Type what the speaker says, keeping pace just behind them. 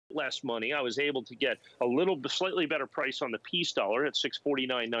less money. I was able to get a slightly better price on the peace dollar at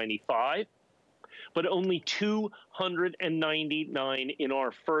 $649.95. But only 299 in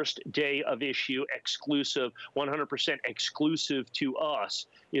our first day of issue, exclusive, 100% exclusive to us,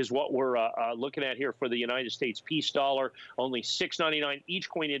 is what we're looking at here for the United States peace dollar. Only $6.99 each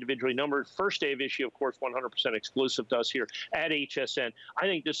coin individually numbered. First day of issue, of course, 100% exclusive to us here at HSN. I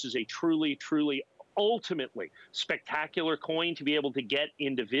think this is a truly, truly ultimately spectacular coin to be able to get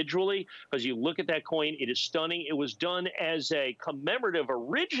individually, because you look at that coin, it is stunning. It was done as a commemorative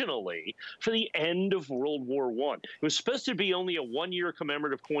originally for the end of World War I. It was supposed to be only a one-year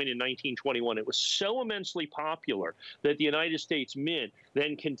commemorative coin in 1921. It was so immensely popular that the United States Mint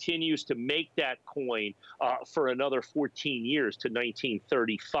then continues to make that coin for another 14 years to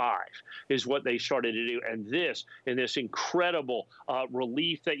 1935 is what they started to do. And this, in this incredible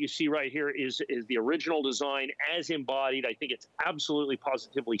relief that you see right here, is the original design as embodied. I think it's absolutely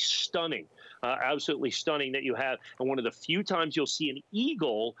positively stunning, absolutely stunning that you have. And one of the few times you'll see an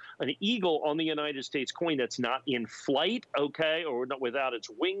eagle on the United States coin that's not in flight, okay, or not without its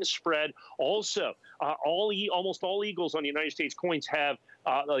wings spread. Also, almost all eagles on the United States coins have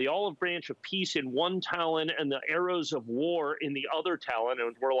the olive branch of peace in one talon and the arrows of war in the other talon.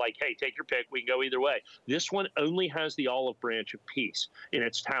 And we're like, hey, take your pick. We can go either way. This one only has the olive branch of peace in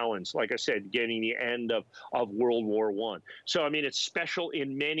its talons, like I said, getting the end of World War I. So, I mean, it's special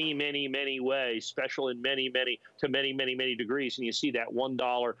in many, many, many ways, special in many, many degrees. And you see that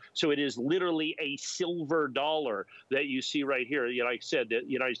 $1. So it is literally a silver dollar that you see right here. Like I said, the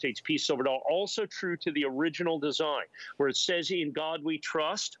United States peace silver dollar, also true to the original design, where it says, in God we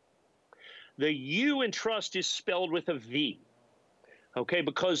trust. The U in trust is spelled with a V. Okay,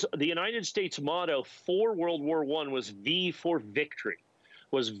 because the United States motto for World War I was V for victory.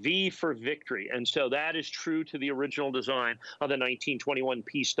 Was V for victory. And so that is true to the original design of the 1921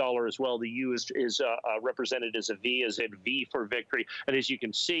 peace dollar as well. The U is represented as a V, as in V for victory. And as you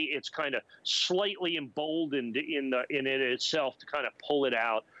can see, it's kind of slightly emboldened in it itself to kind of pull it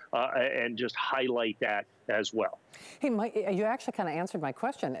out and just highlight that as well. Hey, Mike, you actually kind of answered my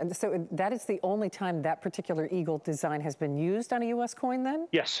question. And so that is the only time that particular eagle design has been used on a U.S. coin then?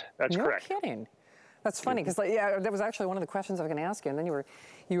 Yes, that's correct. No kidding. That's funny, because yeah, that was actually one of the questions I was going to ask you, and then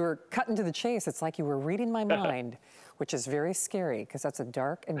you were cutting to the chase. It's like you were reading my mind, which is very scary, because that's a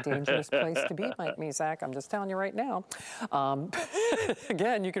dark and dangerous place to be, Mike Mezak. I'm just telling you right now.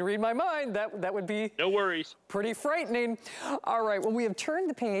 Again, you can read my mind. That would be no worries. Pretty frightening. All right, well, we have turned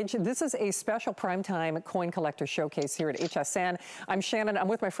the page. This is a special primetime coin collector showcase here at HSN. I'm Shannon. I'm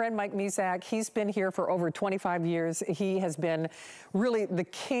with my friend Mike Mezak. He's been here for over 25 years. He has been really the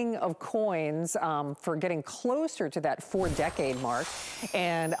king of coins for getting closer to that 4-decade mark.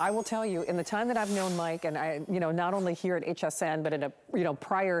 And I will tell you, in the time that I've known Mike, and I, not only here at HSN, but in a,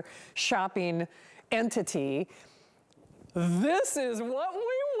 prior shopping entity, this is what we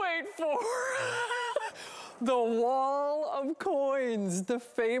wait for. The wall of coins, the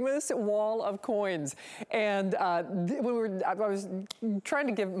famous wall of coins. And I was trying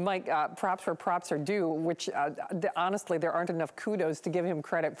to give Mike props where props are due, which honestly, there aren't enough kudos to give him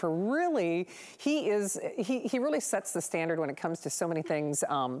credit for. Really, he really sets the standard when it comes to so many things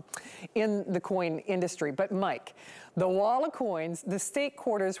in the coin industry. But Mike, the wall of coins, the state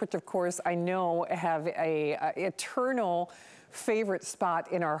quarters, which of course I know have a eternal favorite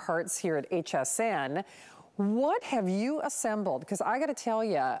spot in our hearts here at HSN. What have you assembled? Because I got to tell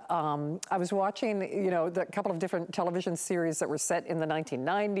you, I was watching, the couple of different television series that were set in the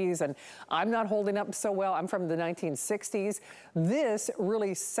 1990s, and I'm not holding up so well. I'm from the 1960s. This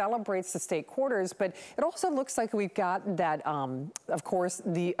really celebrates the state quarters, but it also looks like we've got that, of course,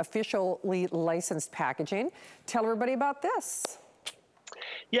 the officially licensed packaging. Tell everybody about this.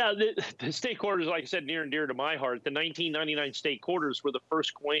 Yeah, the state quarters, like I said, near and dear to my heart. The 1999 state quarters were the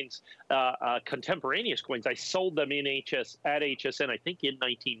first coins, contemporaneous coins. I sold them at HSN, I think in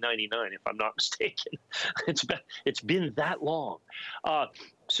 1999, if I'm not mistaken. It's been that long.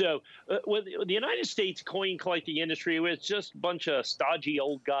 With the United States coin collecting industry, it was just a bunch of stodgy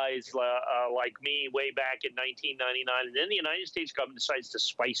old guys like me way back in 1999. And then the United States government decides to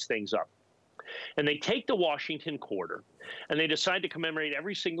spice things up. And they take the Washington quarter, and they decide to commemorate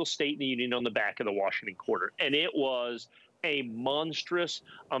every single state in the union on the back of the Washington quarter. And it was a monstrous,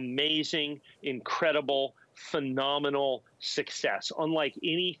 amazing, incredible, phenomenal success, unlike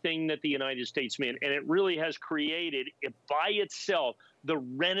anything that the United States made. And it really has created, by itself, the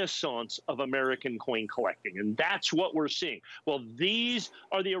renaissance of American coin collecting. And that's what we're seeing. Well, these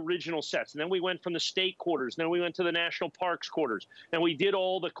are the original sets. And then we went from the state quarters, and then we went to the national parks quarters, and we did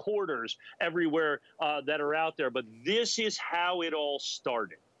all the quarters everywhere that are out there. But this is how it all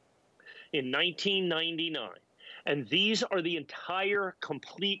started. in 1999. And these are the entire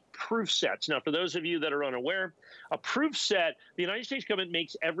complete proof sets. Now, for those of you that are unaware, a proof set, the United States government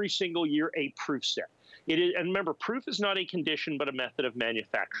makes every single year a proof set. It is, and remember, proof is not a condition, but a method of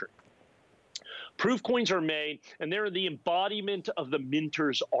manufacturing. Proof coins are made, and they're the embodiment of the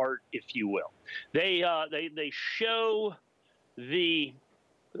minter's art, if you will. They show the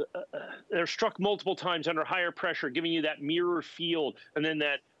they're struck multiple times under higher pressure, giving you that mirror field, and then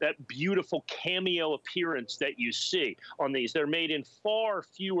that beautiful cameo appearance that you see on these. They're made in far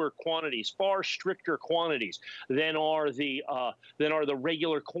fewer quantities, far stricter quantities than are the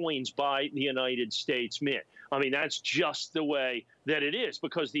regular coins by the United States Mint. I mean, that's just the way that it is,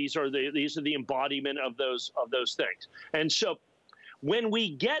 because these are the embodiment of those things. And so when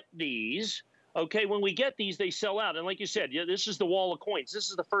we get these, okay, when we get these, they sell out. And like you said, yeah, this is the wall of coins. This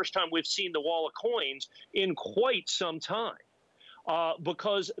is the first time we've seen the wall of coins in quite some time,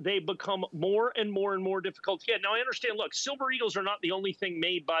 because they become more and more and more difficult to get. Now, I understand, look, Silver Eagles are not the only thing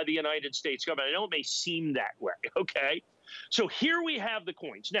made by the United States government. I know it may seem that way, okay? So here we have the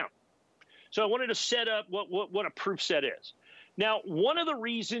coins. Now, so I wanted to set up what a proof set is. Now, one of the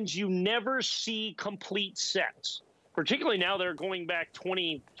reasons you never see complete sets, particularly now they're going back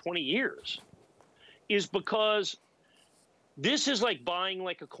 20 years, is because this is like buying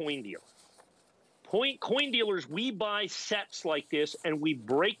like a coin dealer. Coin dealers, we buy sets like this and we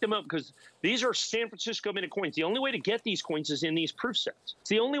break them up because these are San Francisco Mint coins. The only way to get these coins is in these proof sets. It's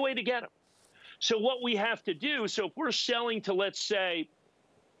the only way to get them. So what we have to do, so if we're selling to, let's say,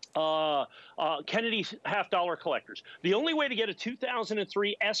 Kennedy half-dollar collectors, the only way to get a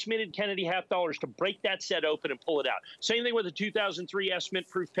 2003 S-minted Kennedy half-dollar is to break that set open and pull it out. Same thing with the 2003 S-mint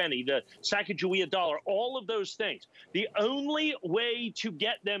proof penny, the Sacagawea dollar, all of those things. The only way to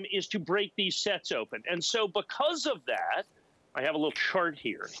get them is to break these sets open. And so because of that, I have a little chart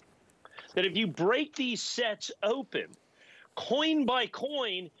here, that if you break these sets open, coin by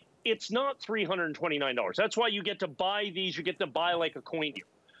coin, it's not $329. That's why you get to buy these. You get to buy like a coin deal.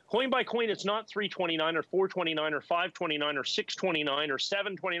 Coin by coin, it's not $329 or $429 or $529 or $629 or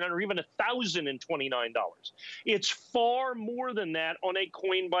 $729 or even $1,029. It's far more than that on a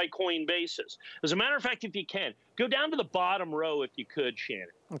coin by coin basis. As a matter of fact, if you can, go down to the bottom row if you could, Shannon.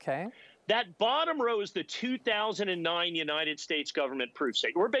 Okay. That bottom row is the 2009 United States government proof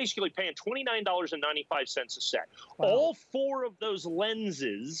set. We're basically paying $29.95 a set. Wow. All four of those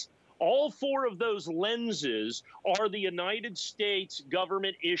lenses are the United States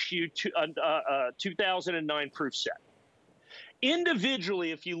government issued 2009 proof set. Individually,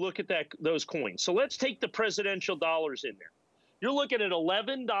 if you look at those coins, so let's take the presidential dollars in there. You're looking at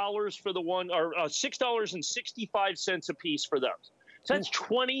 $11 for the one, or $6.65 a piece for those. So that's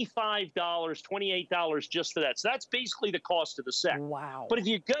 $25, $28 just for that. So that's basically the cost of the set. Wow. But if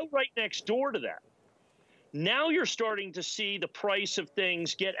you go right next door to that, now you're starting to see the price of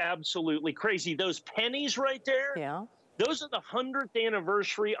things get absolutely crazy. Those pennies right there, yeah, those are the 100th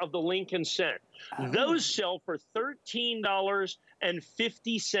anniversary of the Lincoln cent. Oh. Those sell for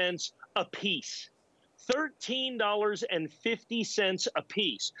 $13.50 a piece. $13.50 a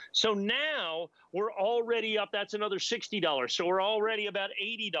piece. So now we're already up. That's another $60. So we're already about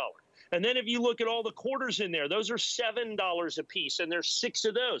 $80. And then if you look at all the quarters in there, those are $7 a piece, and there's 6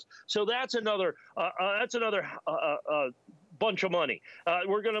 of those. So that's another bunch of money.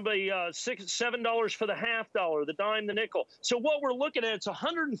 We're going to be $7 for the half dollar, the dime, the nickel. So what we're looking at, it's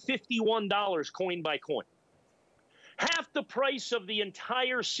 $151 coin by coin. Half the price of the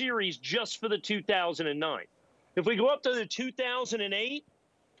entire series just for the 2009. If we go up to the 2008,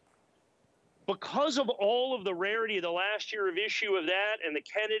 because of all of the rarity of the last year of issue of that and the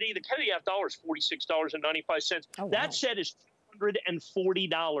Kennedy half dollar is $46.95. Oh, wow. That set is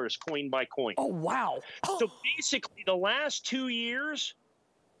 $240 coin by coin. Oh, wow. So basically the last 2 years,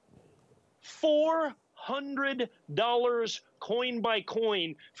 $400 coin by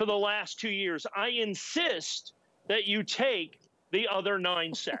coin for the last 2 years. I insist that you take the other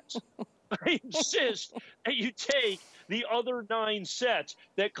 9 sets. I insist that you take the other 9 sets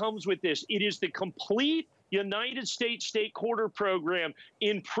that comes with this. It is the complete United States State Quarter program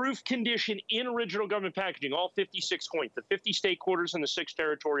in proof condition in original government packaging, all 56 coins, the 50 state quarters and the 6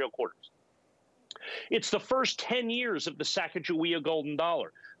 territorial quarters. It's the first 10 years of the Sacagawea golden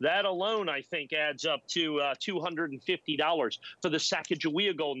dollar. That alone, I think, adds up to $250 for the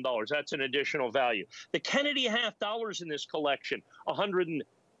Sacagawea golden dollars. That's an additional value. The Kennedy half dollars in this collection,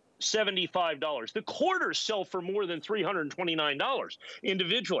 $75. The quarters sell for more than $329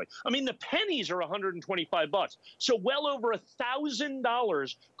 individually. I mean, the pennies are 125 bucks. So well over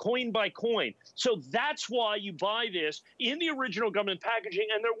 $1,000 coin by coin. So that's why you buy this in the original government packaging,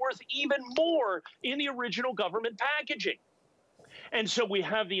 and they're worth even more in the original government packaging. And so we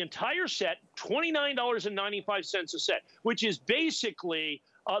have the entire set, $29.95 a set, which is basically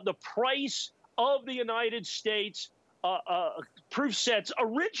the price of the United States proof sets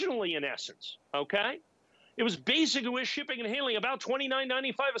originally, in essence, okay? It was basically with shipping and handling about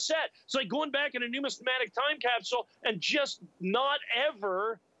 $29.95 a set. It's like going back in a numismatic time capsule and just not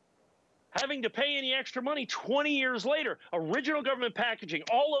ever having to pay any extra money 20 years later. Original government packaging,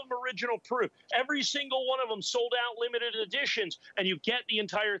 all of them original proof. Every single one of them sold out limited editions, and you get the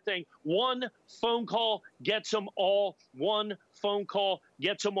entire thing. One phone call gets them all. One phone call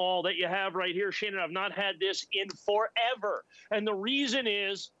gets them all that you have right here. Shannon, I've not had this in forever. And the reason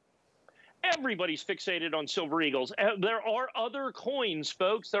is everybody's fixated on Silver Eagles. There are other coins,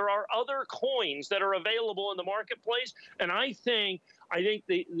 folks. There are other coins that are available in the marketplace, and I think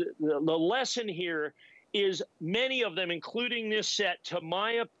the lesson here is many of them, including this set, to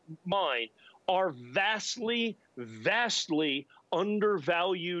my mind, are vastly, vastly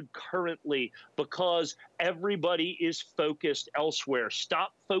undervalued currently because everybody is focused elsewhere.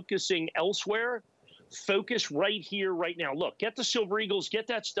 Stop focusing elsewhere. Focus right here, right now. Look, get the Silver Eagles, get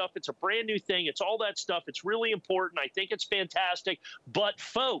that stuff. It's a brand new thing. It's all that stuff. It's really important. I think it's fantastic. But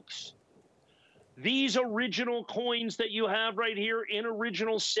folks, these original coins that you have right here in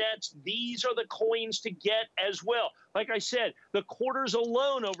original sets, these are the coins to get as well. Like I said, the quarters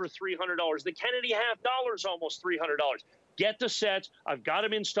alone over $300. The Kennedy $half almost $300. Get the sets. I've got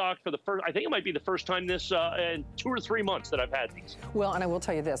them in stock for the first, I think it might be the first time this in 2 or 3 months that I've had these. Well, and I will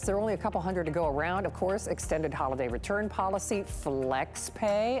tell you this, there are only a couple hundred to go around. Of course, extended holiday return policy, flex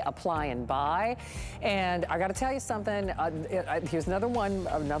pay, apply and buy. And I got to tell you something, here's another one,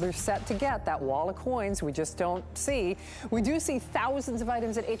 another set to get, that wall of coins we just don't see. We do see thousands of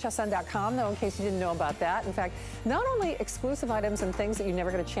items at hsn.com, though, in case you didn't know about that. In fact, not only exclusive items and things that you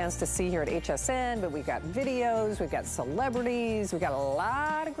never get a chance to see here at HSN, but we've got videos, we've got celebrities, we've got a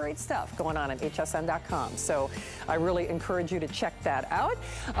lot of great stuff going on at hsn.com. So I really encourage you to check that out.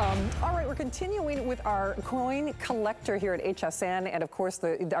 All right, we're continuing with our coin collector here at HSN, and of course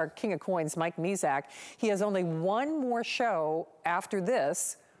our king of coins, Mike Mizak. He has only one more show after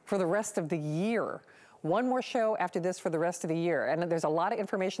this for the rest of the year. One more show after this for the rest of the year. And there's a lot of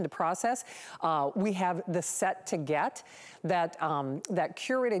information to process. We have the set to get, that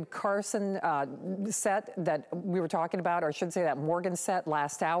curated Carson set that we were talking about, or I should say that Morgan set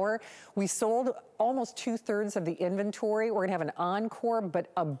last hour. We sold almost 2/3 of the inventory. We're gonna have an encore, but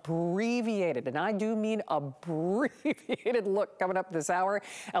abbreviated, and I do mean abbreviated look coming up this hour.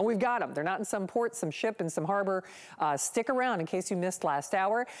 And we've got them. They're not in some port, some ship, and some harbor. Stick around in case you missed last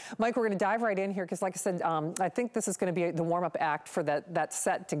hour. Mike, we're gonna dive right in here, because like I said, I think this is gonna be the warm-up act for that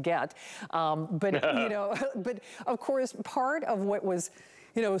set to get. But, you know, but of course, part of what was,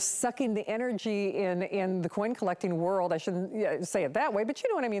 you know, sucking the energy in the coin collecting world, I shouldn't say it that way, but you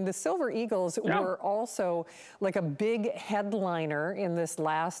know what I mean, the Silver Eagles were also like a big headliner in this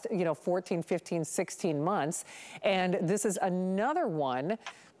last, you know, 14, 15, 16 months. And this is another one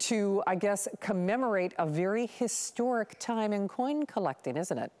to, I guess, commemorate a very historic time in coin collecting,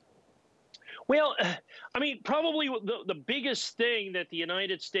 isn't it? Well, I mean, probably the biggest thing that the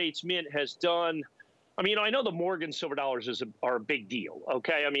United States Mint has done, I mean, I know the Morgan silver dollars are a big deal,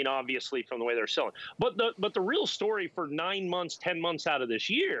 okay? I mean, obviously from the way they're selling. But the real story for 9 months, 10 months out of this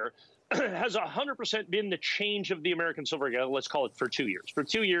year has 100% been the change of the American silver eagle. Let's call it for 2 years. For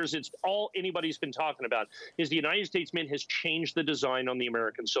 2 years, it's all anybody's been talking about is the United States Mint has changed the design on the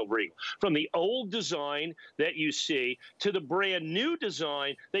American silver eagle. From the old design that you see to the brand new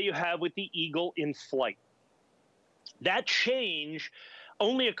design that you have with the eagle in flight. That change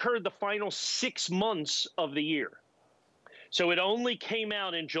only occurred the final 6 months of the year. So it only came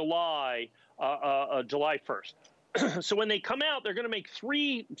out in July 1st. So when they come out, they're going to make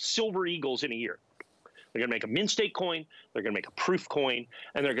 3 Silver Eagles in a year. They're going to make a mint state coin, they're going to make a proof coin,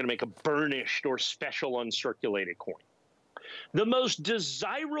 and they're going to make a burnished or special uncirculated coin. The most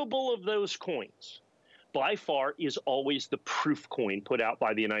desirable of those coins, by far, is always the proof coin put out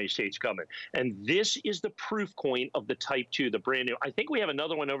by the United States government. And this is the proof coin of the Type 2, the brand new. I think we have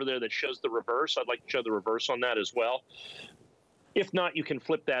another one over there that shows the reverse. I'd like to show the reverse on that as well. If not, you can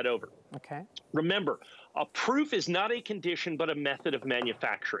flip that over. Okay. Remember, a proof is not a condition, but a method of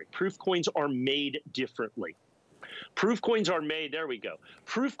manufacturing. Proof coins are made differently. Proof coins are made, there we go.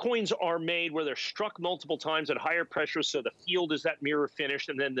 Proof coins are made where they're struck multiple times at higher pressure, so the field is that mirror finish,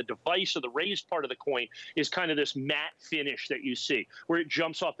 and then the device, or the raised part of the coin, is kind of this matte finish that you see, where it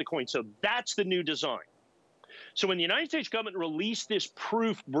jumps off the coin. So that's the new design. So when the United States government released this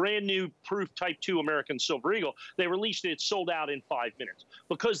proof, brand new proof Type 2 American Silver Eagle, they released it, it sold out in 5 minutes,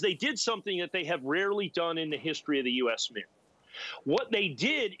 because they did something that they have rarely done in the history of the U.S. Mint. What they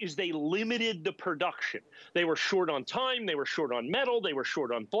did is they limited the production. They were short on time, they were short on metal, they were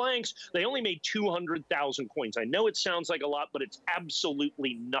short on blanks. They only made 200,000 coins. I know it sounds like a lot, but it's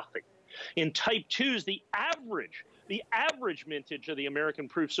absolutely nothing. In Type 2s, the average mintage of the American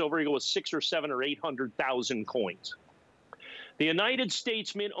Proof Silver Eagle was 600,000 or 700,000 or 800,000 coins. The United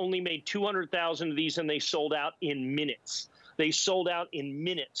States Mint only made 200,000 of these, and they sold out in minutes. They sold out in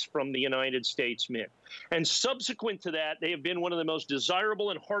minutes from the United States Mint. And subsequent to that, they have been one of the most desirable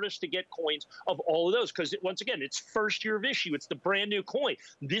and hardest to get coins of all of those, because once again, it's first year of issue. It's the brand new coin.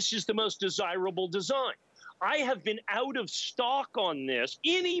 This is the most desirable design. I have been out of stock on this.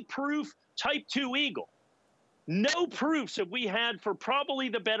 Any proof Type 2 Eagle. No proofs have we had for probably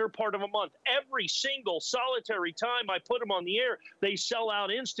the better part of a month. Every single solitary time I put them on the air, they sell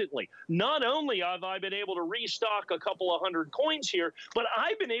out instantly. Not only have I been able to restock a couple of hundred coins here, but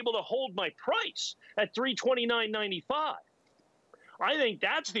I've been able to hold my price at $329.95. I think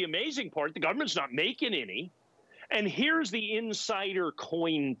that's the amazing part. The government's not making any. And here's the insider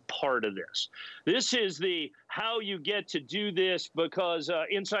coin part of this. This is the how you get to do this, because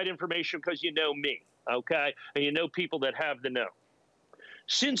inside information, because you know me. Okay, and you know people that have the know.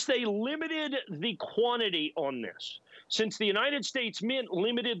 Since they limited the quantity on this, since the United States Mint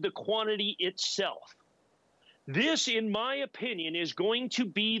limited the quantity itself, this, in my opinion, is going to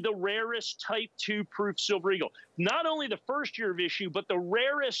be the rarest Type 2 Proof Silver Eagle. Not only the first year of issue, but the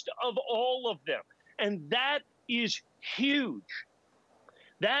rarest of all of them. And that is huge.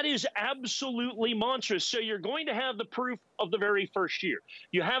 That is absolutely monstrous. So you're going to have the proof of the very first year.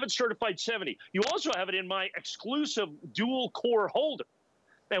 You have it certified 70. You also have it in my exclusive dual core holder.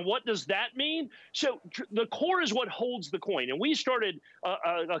 And what does that mean? So the core is what holds the coin. And we started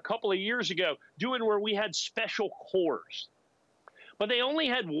a couple of years ago doing where we had special cores. But they only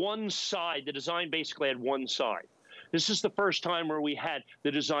had one side. The design basically had one side. This is the first time where we had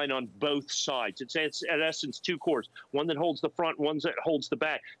the design on both sides. It's in essence two cores, one that holds the front, one that holds the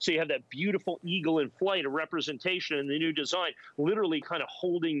back. So you have that beautiful eagle in flight, a representation in the new design, literally kind of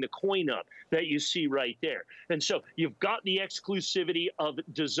holding the coin up that you see right there. And so you've got the exclusivity of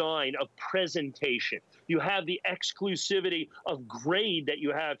design, of presentation. You have the exclusivity of grade that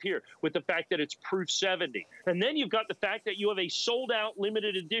you have here with the fact that it's proof 70. And then you've got the fact that you have a sold out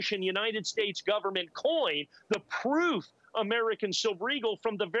limited edition United States government coin, the proof American Silver Eagle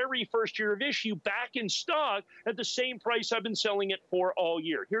from the very first year of issue, back in stock at the same price I've been selling it for all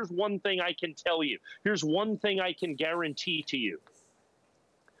year. Here's one thing I can tell you. Here's one thing I can guarantee to you.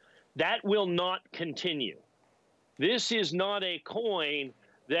 That will not continue. This is not a coin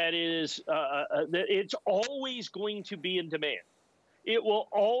that is, it's always going to be in demand. It will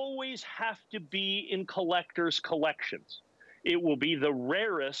always have to be in collectors' collections. It will be the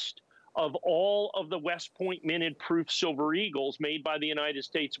rarest of all of the West Point minted proof Silver Eagles made by the United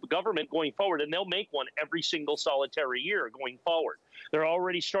States government going forward, and they'll make one every single solitary year going forward. They're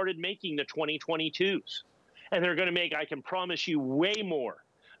already started making the 2022s, and they're going to make, I can promise you, way more.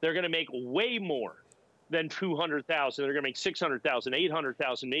 They're going to make way more than 200,000. They're going to make 600,000,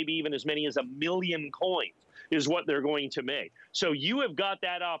 800,000, maybe even as many as 1 million coins is what they're going to make. So you have got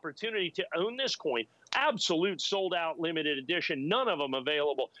that opportunity to own this coin. Absolute sold out limited edition. None of them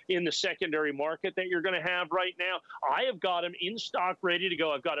available in the secondary market that you're going to have right now. I have got them in stock ready to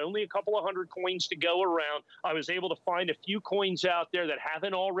go. I've got only a couple of hundred coins to go around. I was able to find a few coins out there that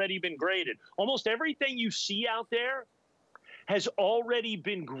haven't already been graded. Almost everything you see out there has already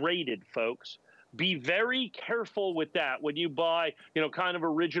been graded, folks. Be very careful with that when you buy, kind of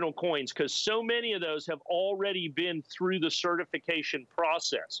original coins, because so many of those have already been through the certification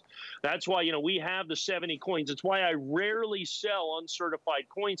process. That's why, we have the 70 coins. It's why I rarely sell uncertified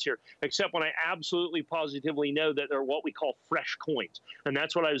coins here, except when I absolutely positively know that they're what we call fresh coins. And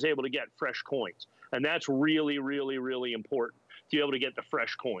that's what I was able to get, fresh coins. And that's really, really, really important to be able to get the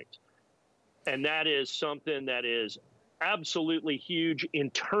fresh coins. And that is something that is absolutely huge in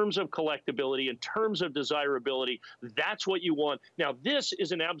terms of collectability, in terms of desirability. That's what you want. Now, this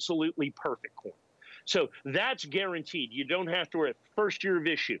is an absolutely perfect coin. So that's guaranteed. You don't have to worry. First year of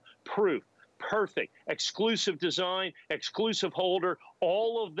issue, proof, perfect. Exclusive design, exclusive holder,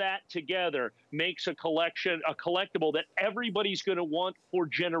 all of that together makes a collection, a collectible that everybody's going to want for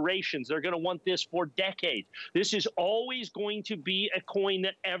generations. They're going to want this for decades. This is always going to be a coin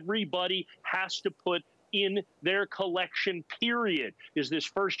that everybody has to put in their collection, period, is this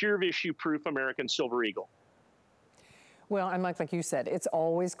first year of issue proof American Silver Eagle. Well, and Mike, like you said, it's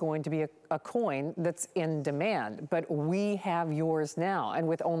always going to be a coin that's in demand, but we have yours now. And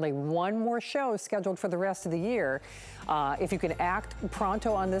with only one more show scheduled for the rest of the year, if you can act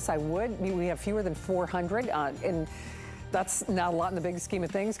pronto on this, I would. We have fewer than 400, and that's not a lot in the big scheme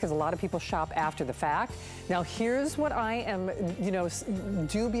of things because a lot of people shop after the fact. Now, here's what I am,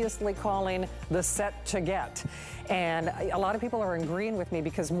 dubiously calling the set to get. And a lot of people are agreeing with me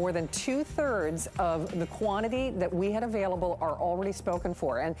because more than 2/3 of the quantity that we had available are already spoken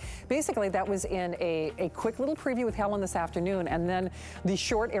for. And basically that was in a quick little preview with Helen this afternoon, and then the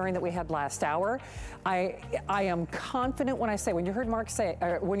short airing that we had last hour. I am confident when I say, when you heard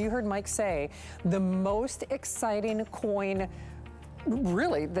Mike say, the most exciting coin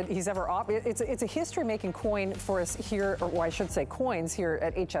really that he's ever offered. It's a history-making coin for us here, or I should say coins here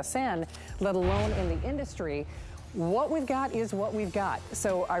at HSN, let alone in the industry. What we've got is what we've got.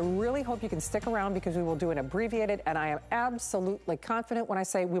 So I really hope you can stick around because we will do an abbreviated, and I am absolutely confident when I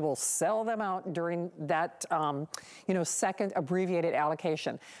say we will sell them out during that, second abbreviated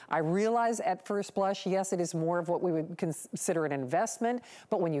allocation. I realize at first blush, yes, it is more of what we would consider an investment,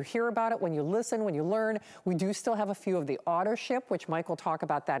 but when you hear about it, when you listen, when you learn, we do still have a few of the auto ship, which Mike will talk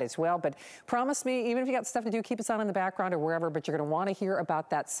about that as well. But promise me, even if you got stuff to do, keep us on in the background or wherever, but you're gonna wanna hear about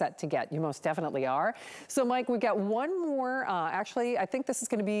that set to get. You most definitely are. So Mike, we've got one more, actually, I think this is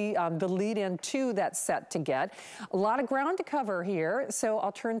gonna be the lead in to that set to get. A lot of ground to cover here, so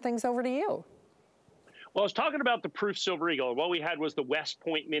I'll turn things over to you. Well, I was talking about the Proof Silver Eagle. What we had was the West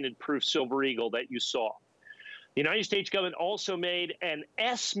Point Minted Proof Silver Eagle that you saw. The United States government also made an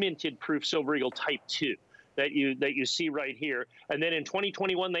S-minted Proof Silver Eagle Type 2 that you see right here. And then in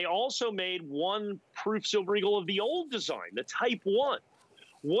 2021, they also made one Proof Silver Eagle of the old design, the Type 1.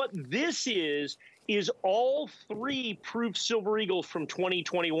 What this is all three Proof Silver Eagles from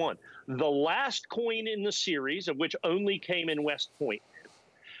 2021. The last coin in the series, of which only came in West Point.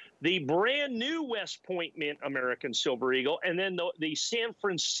 The brand new West Point Mint American Silver Eagle, and then the San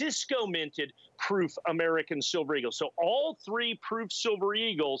Francisco minted Proof American Silver Eagle. So all three Proof Silver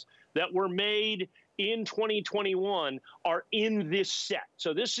Eagles that were made in 2021 are in this set.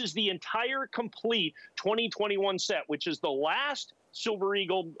 So this is the entire complete 2021 set, which is the last Silver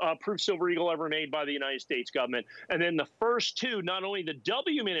Eagle, Proof Silver Eagle ever made by the United States government. And then the first two, not only the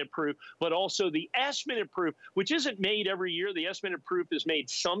W minted proof, but also the S minted proof, which isn't made every year. The S minted proof is made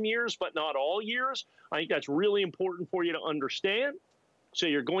some years, but not all years. I think that's really important for you to understand. So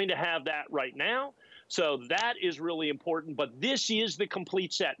you're going to have that right now. So that is really important, but this is the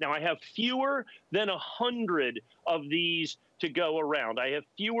complete set. Now I have fewer than 100 of these to go around. I have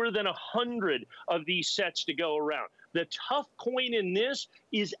fewer than 100 of these sets to go around. The tough coin in this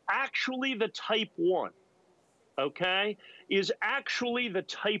is actually the Type 1, okay? Is actually the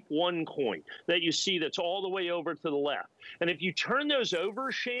Type 1 coin that you see that's all the way over to the left. And if you turn those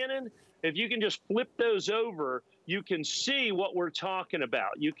over, Shannon, if you can just flip those over, you can see what we're talking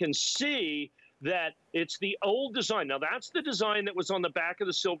about. You can see that it's the old design. Now, that's the design that was on the back of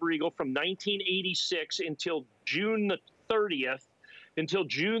the Silver Eagle from 1986 until June the 30th,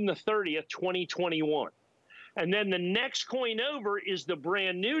 2021. And then the next coin over is the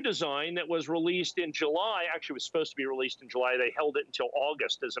brand new design that was released in July. Actually, it was supposed to be released in July. They held it until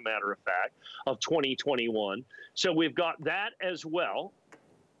August, as a matter of fact, of 2021. So we've got that as well.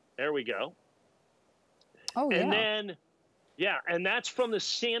 There we go. Oh, yeah. And then, yeah, and that's from the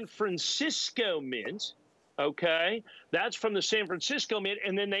San Francisco Mint. Okay, that's from the San Francisco Mint.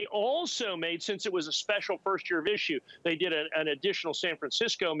 And then they also made, since it was a special first year of issue, they did an additional San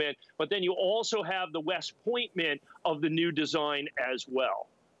Francisco Mint. But then you also have the West Point Mint of the new design as well.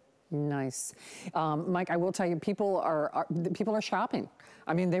 Nice. Mike, I will tell you, people are shopping.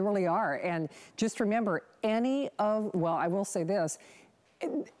 I mean, they really are. And just remember, well, I will say this,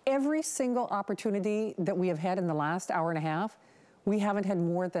 every single opportunity that we have had in the last hour and a half, we haven't had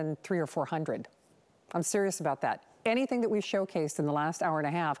more than 300 or 400. I'm serious about that. Anything that we've showcased in the last hour and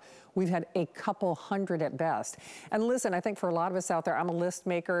a half, we've had a couple hundred at best. And listen, I think for a lot of us out there, I'm a list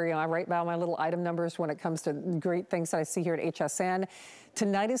maker. You know, I write down my little item numbers when it comes to great things that I see here at HSN.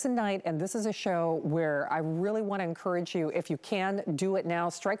 Tonight is a night, and this is a show where I really want to encourage you, if you can, do it now.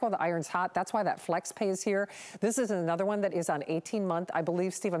 Strike while the iron's hot. That's why that flex pay is here. This is another one that is on 18-month, I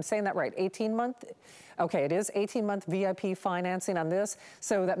believe, Steve, I'm saying that right, 18-month? Okay, it is 18-month VIP financing on this,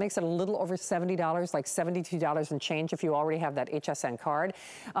 so that makes it a little over $70, like $72 and change if you already have that HSN card.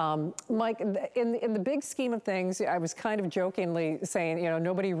 Mike, in the big scheme of things, I was kind of jokingly saying, you know,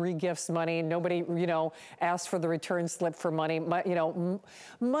 nobody re-gifts money, nobody, you know, asks for the return slip for money. You know,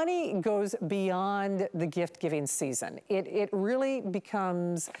 money goes beyond the gift-giving season. It really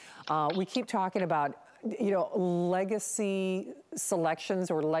becomes, we keep talking about, you know, legacy selections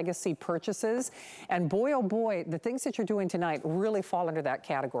or legacy purchases. And boy, oh boy, the things that you're doing tonight really fall under that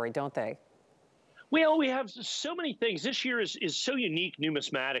category, don't they? Well, we have so many things. This year is so unique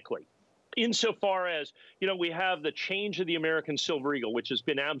numismatically. Insofar as, you know, we have the change of the American Silver Eagle, which has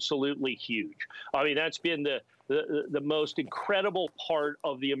been absolutely huge. I mean, that's been the most incredible part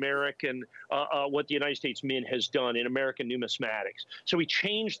of the American, what the United States Mint has done in American numismatics. So we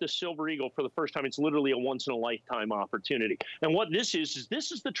changed the Silver Eagle for the first time. It's literally a once-in-a-lifetime opportunity. And what this is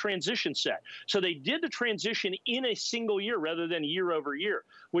this is the transition set. So they did the transition in a single year rather than year over year,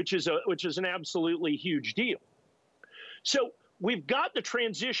 which is an absolutely huge deal. So we've got the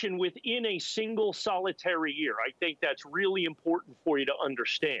transition within a single solitary year. I think that's really important for you to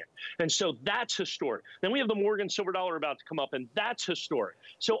understand. And so that's historic. Then we have the Morgan Silver Dollar about to come up, and that's historic.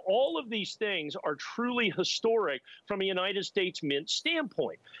 So all of these things are truly historic from a United States Mint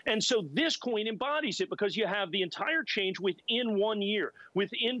standpoint. And so this coin embodies it because you have the entire change within 1 year.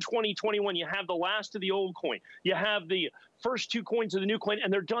 Within 2021, you have the last of the old coin. You have the first two coins of the new coin,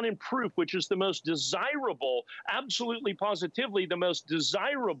 and they're done in proof, which is the most desirable, absolutely positively the most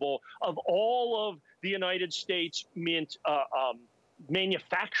desirable of all of the United States Mint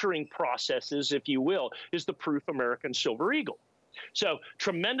manufacturing processes, if you will, is the proof American Silver Eagle. So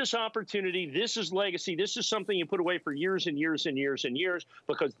tremendous opportunity. This is legacy. This is something you put away for years and years and years and years,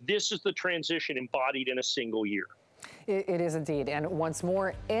 because this is the transition embodied in a single year. It is indeed. And once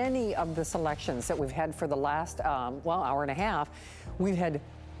more, any of the selections that we've had for the last, well, hour and a half, we've had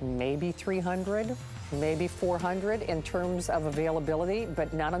maybe 300, maybe 400 in terms of availability,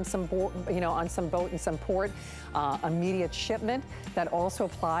 but not on some, you know, on some boat and some port. Immediate shipment that also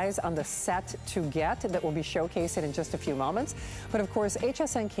applies on the set to get that will be showcased in just a few moments. But of course,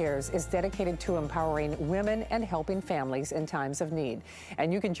 HSN Cares is dedicated to empowering women and helping families in times of need.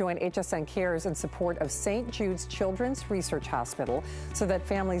 And you can join HSN Cares in support of St. Jude's Children's Research Hospital so that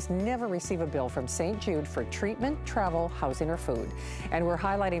families never receive a bill from St. Jude for treatment, travel, housing, or food. And we're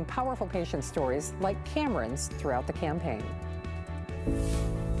highlighting powerful patient stories like Cameron's throughout the campaign.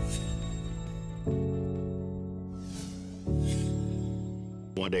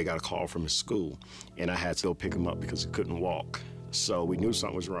 One day I got a call from his school, and I had to go pick him up because he couldn't walk. So we knew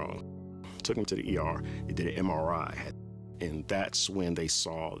something was wrong. Took him to the ER. They did an MRI, and that's when they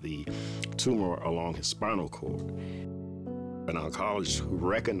saw the tumor along his spinal cord. An oncologist who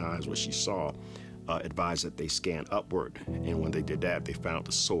recognized what she saw advised that they scan upward, and when they did that, they found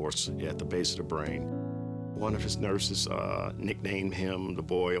the source at the base of the brain. One of his nurses nicknamed him the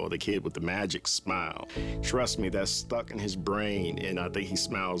boy or the kid with the magic smile. Trust me, that's stuck in his brain, and I think he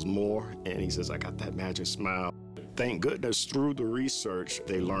smiles more, and he says, I got that magic smile. Thank goodness through the research,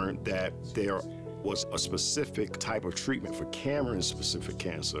 they learned that there was a specific type of treatment for Cameron's specific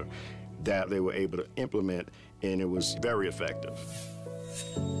cancer that they were able to implement, and it was very effective.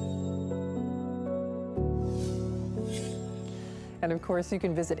 And of course, you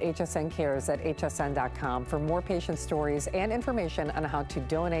can visit HSN Cares at hsn.com for more patient stories and information on how to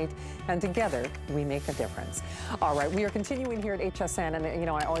donate. And together, we make a difference. All right, we are continuing here at HSN. And, you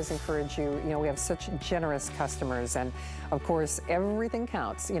know, I always encourage you, you know, we have such generous customers. And of course, everything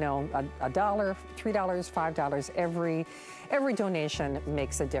counts. You know, $1, $3, $5, every donation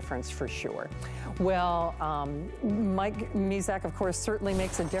makes a difference for sure. Well, Mike Mizak, of course, certainly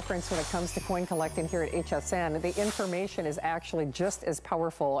makes a difference when it comes to coin collecting here at HSN. The information is actually just as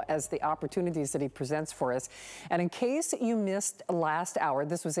powerful as the opportunities that he presents for us. And in case you missed last hour,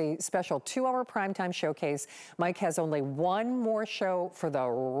 this was a special 2-hour primetime showcase. Mike has only one more show for the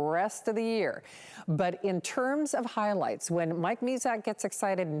rest of the year. But in terms of highlights, when Mike Mizak gets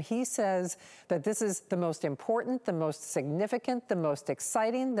excited and he says that this is the most important, the most significant, the most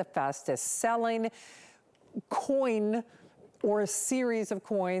exciting, the fastest selling coin or a series of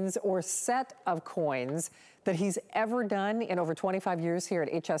coins or set of coins that he's ever done in over 25 years here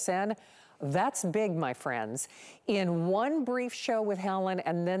at HSN, That's big, my friends. In one brief show with Helen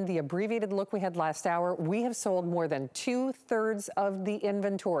and then the abbreviated look we had last hour, we have sold more than 2/3 of the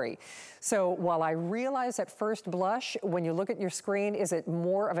inventory. So while I realize at first blush, when you look at your screen, is it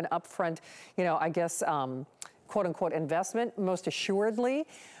more of an upfront, you know, I guess, quote unquote investment? Most assuredly.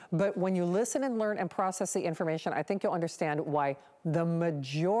 But when you listen and learn and process the information, I think you'll understand why the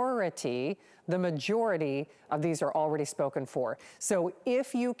majority of these are already spoken for. So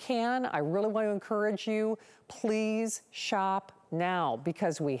if you can, I really want to encourage you, please shop now,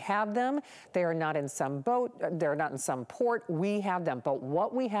 because we have them. They are not in some boat, they're not in some port, we have them. But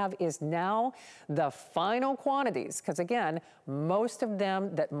what we have is now the final quantities, because again, most of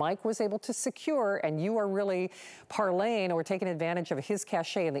them that Mike was able to secure, and you are really parlaying or taking advantage of his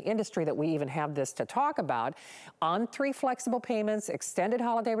cachet in the industry that we even have this to talk about, on 3 flexible payments, extended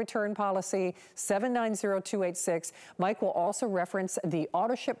holiday return policy, 790286. Mike will also reference the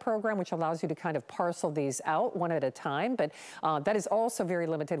auto ship program, which allows you to kind of parcel these out one at a time, but that is also very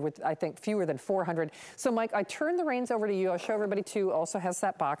limited with, I think, fewer than 400. So Mike, I turn the reins over to you. I'll show everybody too, also has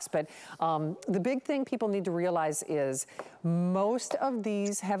that box, but the big thing people need to realize is most of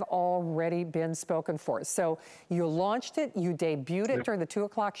these have already been spoken for. So you launched it, you debuted it during the 2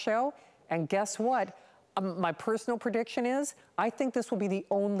 o'clock show, and guess what? My personal prediction is, I think this will be the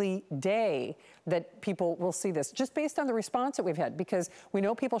only day that people will see this, just based on the response that we've had, because we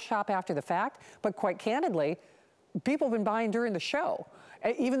know people shop after the fact, but quite candidly, people have been buying during the show.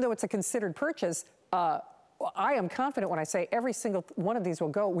 Even though it's a considered purchase, I am confident when I say every single one of these will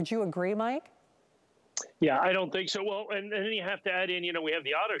go. Would you agree, Mike? Yeah, I don't think so. Well, and then you have to add in, you know, we have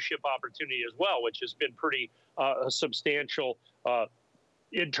the auto ship opportunity as well, which has been pretty substantial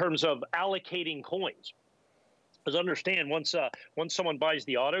in terms of allocating coins. Because understand, once someone buys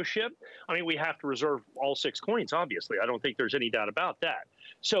the auto ship, I mean, we have to reserve all 6 coins, obviously. I don't think there's any doubt about that.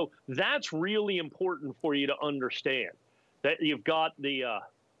 So that's really important for you to understand, that you've got the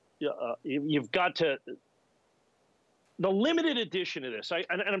the limited edition of this.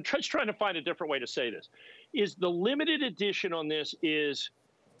 And I'm just trying to find a different way to say this, is the limited edition on this is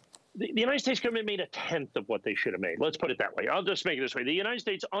the United States government made 1/10 of what they should have made. Let's put it that way. I'll just make it this way. The United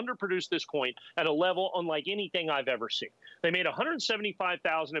States underproduced this coin at a level unlike anything I've ever seen. They made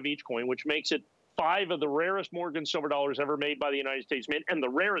 175,000 of each coin, which makes it 5 of the rarest Morgan silver dollars ever made by the United States Mint and the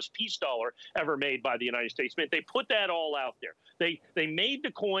rarest peace dollar ever made by the United States Mint. They put that all out there. They made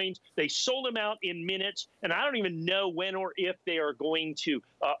the coins, they sold them out in minutes, and I don't even know when or if they are going to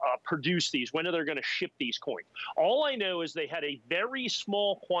produce these, when are they going to ship these coins. All I know is they had a very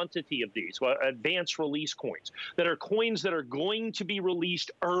small quantity of these, advanced release coins, that are coins that are going to be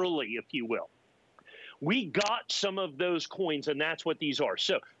released early, if you will. We got some of those coins, and that's what these are.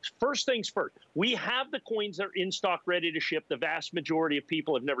 So first things first, we have the coins that are in stock, ready to ship. The vast majority of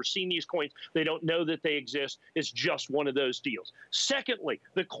people have never seen these coins. They don't know that they exist. It's just one of those deals. Secondly,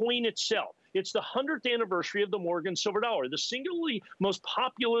 the coin itself. It's the 100th anniversary of the Morgan silver dollar, the singularly most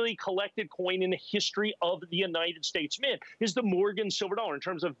popularly collected coin in the history of the United States Mint is the Morgan silver dollar in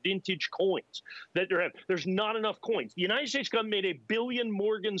terms of vintage coins. There's not enough coins. The United States government made 1 billion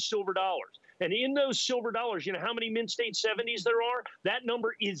Morgan silver dollars. And in those silver dollars, you know how many Mint State 70s there are? That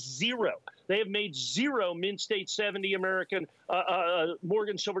number is 0. They have made 0 Mint State 70 American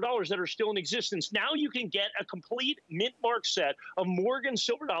Morgan silver dollars that are still in existence. Now you can get a complete mint mark set of Morgan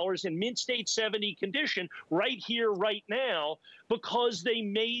silver dollars in Mint State 70 condition right here, right now, because they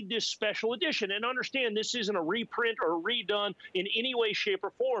made this special edition. And understand, this isn't a reprint or redone in any way, shape, or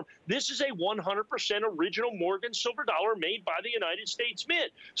form. This is a 100% original Morgan silver dollar made by the United States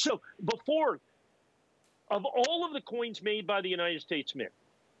Mint. So of all of the coins made by the United States Mint,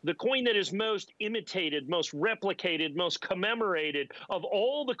 the coin that is most imitated, most replicated, most commemorated of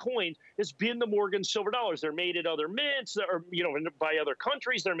all the coins has been the Morgan silver dollars. They're made at other mints, or by other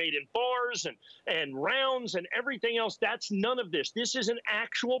countries. They're made in bars and rounds and everything else. That's none of this. This is an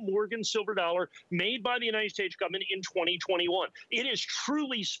actual Morgan silver dollar made by the United States government in 2021. It is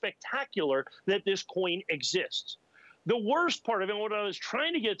truly spectacular that this coin exists. The worst part of it, what I was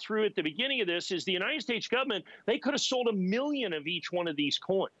trying to get through at the beginning of this, is the United States government, they could have sold 1 million of each one of these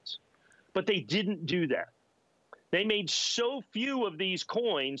coins, but they didn't do that. They made so few of these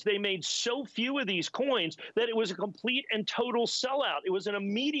coins, that it was a complete and total sellout. It was an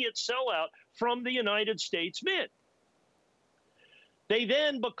immediate sellout from the United States Mint. They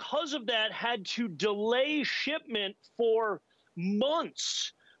then, because of that, had to delay shipment for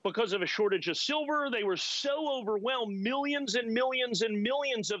months because of a shortage of silver. They were so overwhelmed. Millions and millions and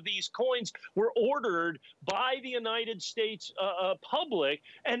millions of these coins were ordered by the United States public.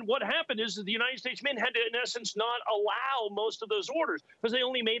 And what happened is that the United States Mint had to, in essence, not allow most of those orders because they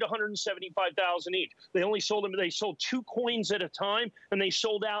only made 175,000 each. They only sold them. They sold 2 coins at a time, and they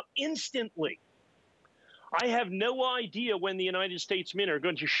sold out instantly. I have no idea when the United States Mint are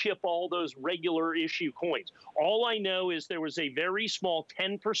going to ship all those regular issue coins. All I know is there was a very small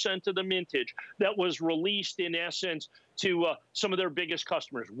 10% of the mintage that was released, in essence, to some of their biggest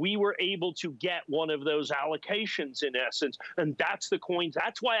customers. We were able to get one of those allocations, in essence, and that's the coins.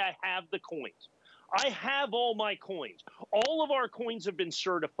 That's why I have the coins. I have all my coins. All of our coins have been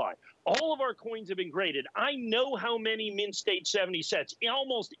certified. All of our coins have been graded. I know how many Mint State 70 sets.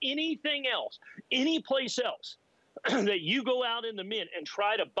 Almost anything else, any place else that you go out in the Mint and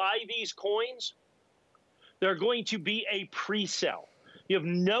try to buy these coins, they're going to be a pre-sale. You have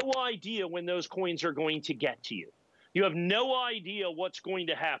no idea when those coins are going to get to you. You have no idea what's going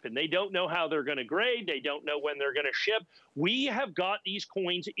to happen. They don't know how they're going to grade. They don't know when they're going to ship. We have got these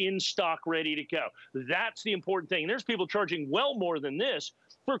coins in stock ready to go. That's the important thing. There's people charging well more than this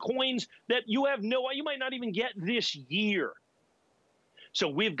for coins that you have you might not even get this year. So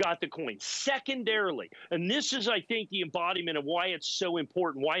we've got the coins. Secondarily, and this is, I think, the embodiment of why it's so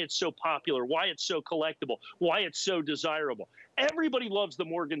important, why it's so popular, why it's so collectible, why it's so desirable. Everybody loves the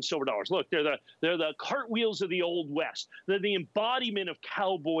Morgan silver dollars. Look, they're the cartwheels of the Old West. They're the embodiment of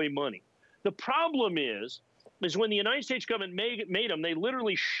cowboy money. The problem is when the United States government made them, they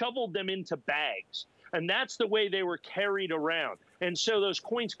literally shoveled them into bags. And that's the way they were carried around. And so those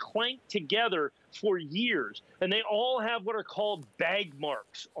coins clanked together for years. And they all have what are called bag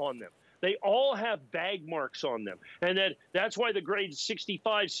marks on them. They all have bag marks on them. And that's why the grades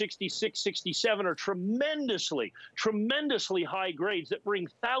 65, 66, 67 are tremendously, tremendously high grades that bring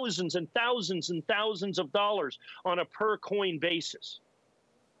thousands and thousands and thousands of dollars on a per coin basis.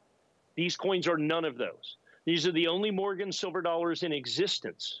 These coins are none of those. These are the only Morgan silver dollars in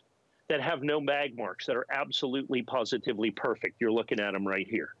existence that have no bag marks, that are absolutely, positively perfect. You're looking at them right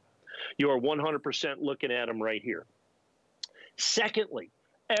here. You are 100% looking at them right here. Secondly,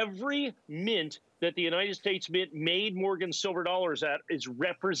 every mint that the United States Mint made Morgan silver dollars at is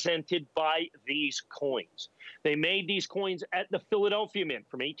represented by these coins. They made these coins at the Philadelphia Mint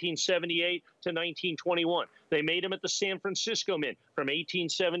from 1878 to 1921. They made them at the San Francisco Mint from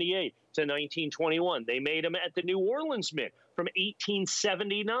 1878 to 1921. They made them at the New Orleans Mint from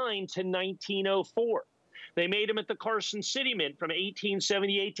 1879 to 1904. They made them at the Carson City Mint from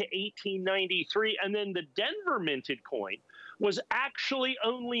 1878 to 1893. And then the Denver minted coin was actually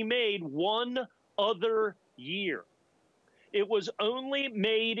only made one other year. It was only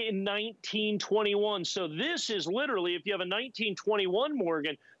made in 1921. So this is literally, if you have a 1921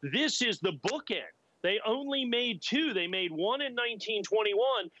 Morgan, this is the bookend. They only made 2. They made one in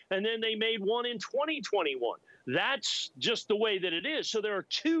 1921, and then they made one in 2021. That's just the way that it is. So there are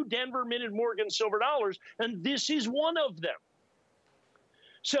 2 Denver minted Morgan silver dollars, and this is one of them.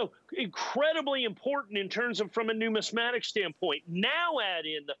 So incredibly important in terms of from a numismatic standpoint. Now add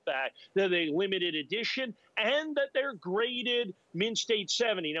in the fact that they're limited edition and that they're graded Mint State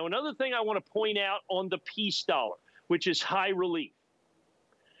 70. Now, another thing I want to point out on the peace dollar, which is high relief.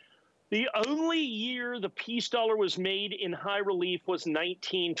 The only year the peace dollar was made in high relief was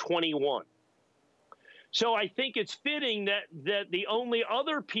 1921. So I think it's fitting that the only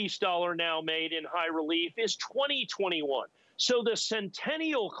other peace dollar now made in high relief is 2021. So the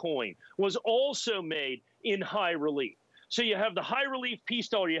Centennial coin was also made in high relief. So you have the high relief peace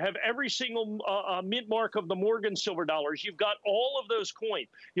dollar. You have every single mint mark of the Morgan silver dollars. You've got all of those coins.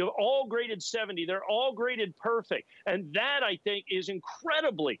 You have all graded 70. They're all graded perfect. And that, I think, is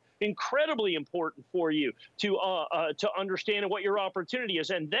incredibly, incredibly important for you to understand what your opportunity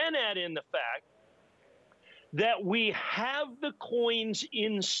is. And then add in the fact that we have the coins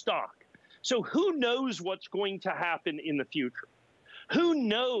in stock. So who knows what's going to happen in the future? Who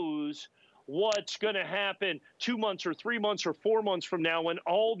knows what's going to happen 2 months or 3 months or 4 months from now when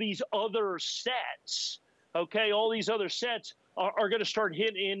all these other sets, okay, all these other sets are going to start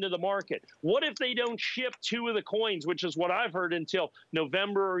hitting into the market? What if they don't ship 2 of the coins, which is what I've heard, until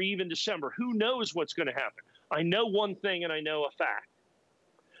November or even December? Who knows what's going to happen? I know one thing, and I know a fact.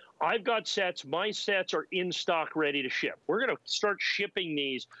 I've got sets. My sets are in stock, ready to ship. We're going to start shipping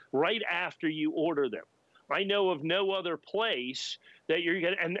these right after you order them. I know of no other place that you're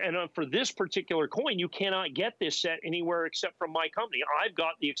going to, and for this particular coin, you cannot get this set anywhere except from my company. I've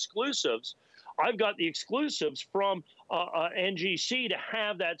got the exclusives I've got the exclusives from NGC to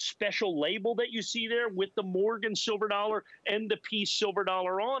have that special label that you see there with the Morgan silver dollar and the piece silver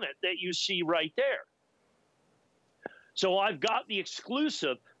dollar on it that you see right there. So I've got the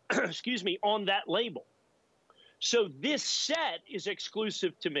exclusive, excuse me, on that label. So this set is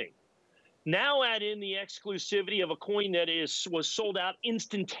exclusive to me. Now add in the exclusivity of a coin that was sold out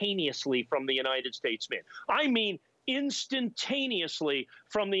instantaneously from the United States Mint. I mean instantaneously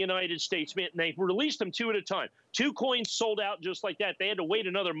from the United States Mint, and they released them 2 at a time. 2 coins sold out just like that. They had to wait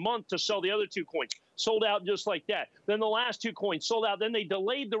another month to sell the other 2 coins. Sold out just like that. Then the last 2 coins sold out. Then they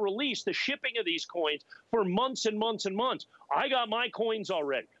delayed the release, the shipping of these coins for months and months and months. I got my coins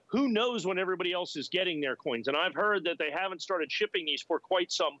already. Who knows when everybody else is getting their coins? And I've heard that they haven't started shipping these for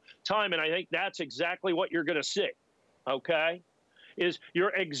quite some time, and I think that's exactly what you're going to see, okay? Is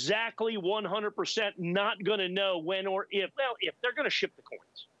you're exactly 100% not going to know when or if, well, if they're going to ship the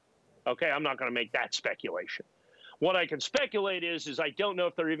coins. Okay, I'm not going to make that speculation. What I can speculate is I don't know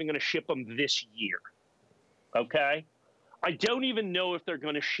if they're even going to ship them this year. Okay? I don't even know if they're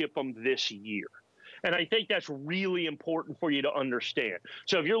going to ship them this year. And I think that's really important for you to understand.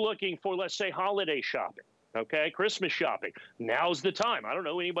 So if you're looking for, let's say, holiday shopping, okay, Christmas shopping, now's the time. I don't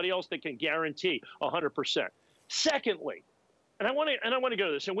know anybody else that can guarantee 100%. Secondly, and I want to go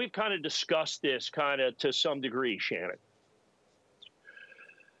to this, and we've kind of discussed this kind of to some degree, Shannon.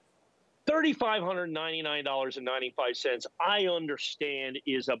 $3,599.95, I understand,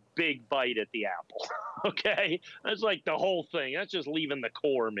 is a big bite at the apple, okay? That's like the whole thing. That's just leaving the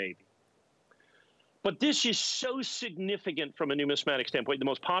core, maybe. But this is so significant from a numismatic standpoint, the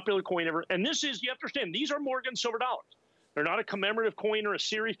most popular coin ever. And this is, you have to understand, these are Morgan silver dollars. They're not a commemorative coin or a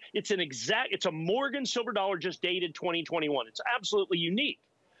series. It's it's a Morgan silver dollar just dated 2021. It's absolutely unique.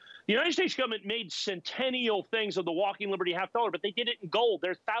 The United States government made centennial things of the Walking Liberty half dollar, but they did it in gold.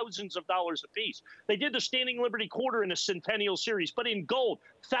 They're thousands of dollars a piece. They did the Standing Liberty quarter in a centennial series, but in gold,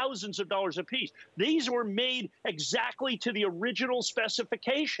 thousands of dollars a piece. These were made exactly to the original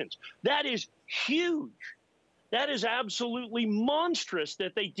specifications. That is huge. That is absolutely monstrous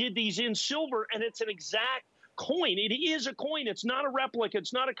that they did these in silver, and it's an exact coin. It is a coin. It's not a replica.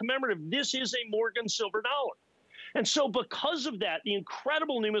 It's not a commemorative. This is a Morgan silver dollar. And so because of that, the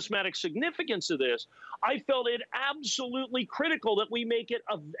incredible numismatic significance of this, I felt it absolutely critical that we make it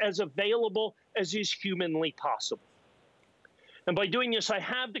as available as is humanly possible. And by doing this, I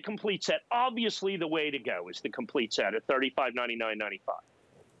have the complete set. Obviously, the way to go is the complete set at $35.99.95.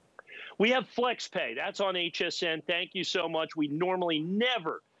 We have FlexPay. That's on HSN. Thank you so much. We normally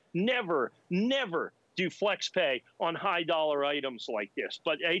never do FlexPay on high dollar items like this.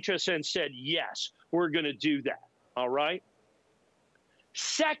 But HSN said, yes, we're going to do that. All right.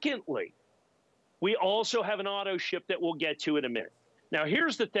 Secondly, we also have an auto ship that we'll get to in a minute. Now,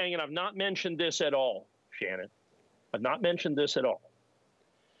 here's the thing, and I've not mentioned this at all, Shannon. I've not mentioned this at all.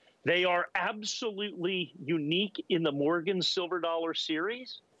 They are absolutely unique in the Morgan silver dollar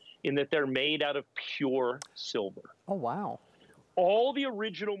series in that they're made out of pure silver. Oh, wow. All the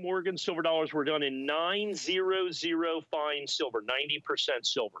original Morgan silver dollars were done in 900 fine silver, 90%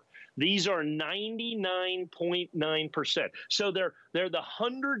 silver. These are 99.9%. So they're the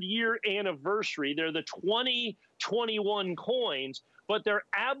 100-year anniversary. They're the 2021 coins, but they're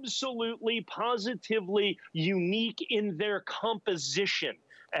absolutely, positively unique in their composition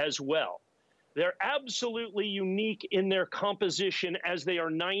as well. They're absolutely unique in their composition as they are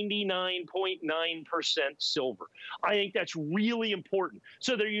 99.9% silver. I think that's really important.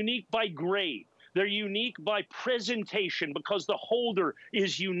 So they're unique by grade. They're unique by presentation because the holder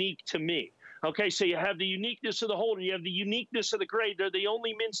is unique to me. Okay, so you have the uniqueness of the holder. You have the uniqueness of the grade. They're the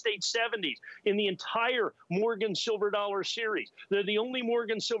only Mint State 70s in the entire Morgan silver dollar series. They're the only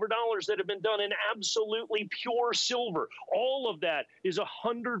Morgan silver dollars that have been done in absolutely pure silver. All of that is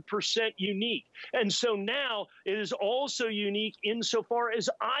 100% unique. And so now it is also unique insofar as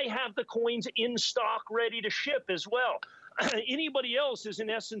I have the coins in stock ready to ship as well. Anybody else is in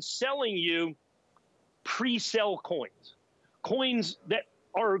essence selling you pre-sell coins, coins that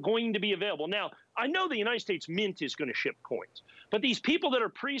are going to be available. Now, I know the United States Mint is going to ship coins, but these people that are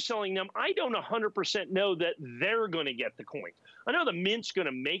pre-selling them, I don't 100% know that they're going to get the coins. I know the Mint's going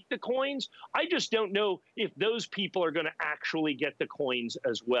to make the coins. I just don't know if those people are going to actually get the coins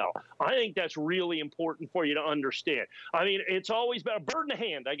as well. I think that's really important for you to understand. I mean, it's always been a bird in the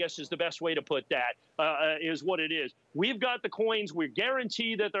hand, I guess is the best way to put that, is what it is. We've got the coins. We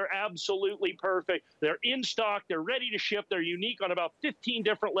guarantee that they're absolutely perfect. They're in stock. They're ready to ship. They're unique on about 15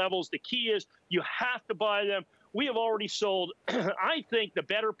 different levels. The key is you have to buy them. We have already sold, I think, the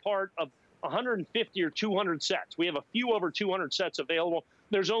better part of 150 or 200 sets. We have a few over 200 sets available.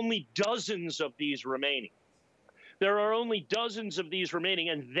 There's only dozens of these remaining. There are only dozens of these remaining.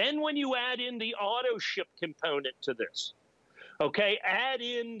 And then when you add in the auto ship component to this, okay, add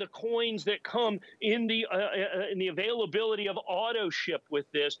in the coins that come in the availability of auto ship with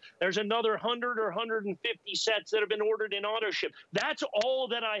this, there's another 100 or 150 sets that have been ordered in auto ship. That's all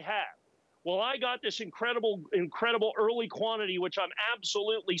that I have. Well, I got this incredible early quantity, which I'm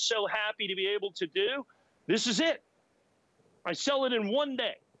absolutely so happy to be able to do. This is it. I sell it in 1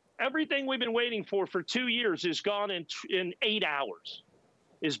 day. Everything we've been waiting for 2 years is gone in 8 hours,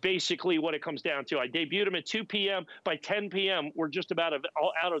 is basically what it comes down to. I debuted them at 2 p.m. By 10 p.m., we're just about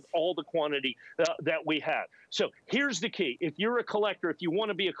out of all the quantity that we have. So here's the key. If you're a collector, if you want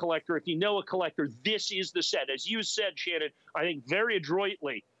to be a collector, if you know a collector, this is the set. As you said, Shannon, I think very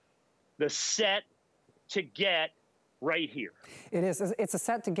adroitly, the set to get right here. It is. It's a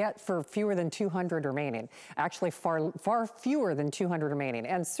set to get for fewer than 200 remaining. Actually, far fewer than 200 remaining.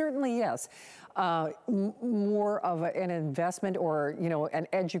 And certainly, yes, more of an investment or, you know, an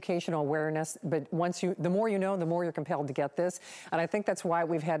educational awareness. But the more you know, the more you're compelled to get this. And I think that's why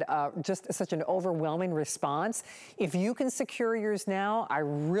we've had just such an overwhelming response. If you can secure yours now, I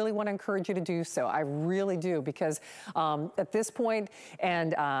really want to encourage you to do so. I really do, because at this point,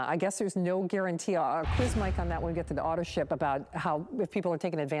 and I guess there's no guarantee. I'll quiz Mike on that when we get to the auto ship about how, if people are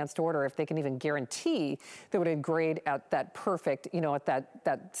taking advanced order, if they can even guarantee they would grade at that perfect, you know, at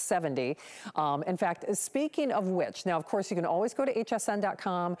that 70. In fact, speaking of which, now, of course, you can always go to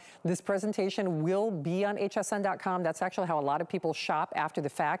hsn.com. This presentation will be on hsn.com. That's actually how a lot of people shop after the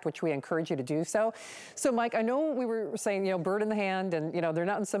fact, which we encourage you to do so. So, Mike, I know we were saying, you know, bird in the hand, and, you know, they're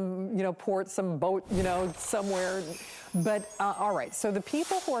not in some, you know, port, some boat, you know, somewhere. But, all right, so the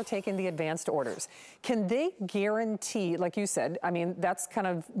people who are taking the advanced orders, can they guarantee, like you said, I mean, that's kind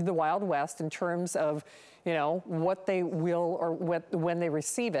of the Wild West in terms of, you know, what they will or when they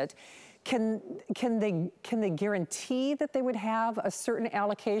receive it. Can they guarantee that they would have a certain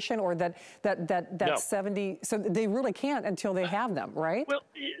allocation, or that no. 70? So they really can't until they have them, right? Well,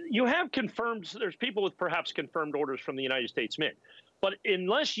 you have confirmed. There's people with perhaps confirmed orders from the United States Mint, but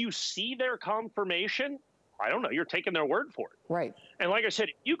unless you see their confirmation, I don't know. You're taking their word for it. Right. And like I said,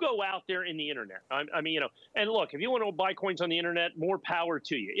 you go out there in the internet. I mean, you know, and look, if you want to buy coins on the internet, more power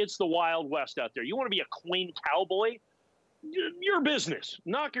to you. It's the Wild West out there. You want to be a coin cowboy? Your business.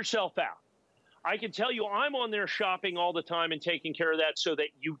 Knock yourself out. I can tell you I'm on there shopping all the time and taking care of that so that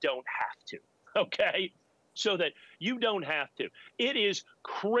you don't have to, okay? So that you don't have to. It is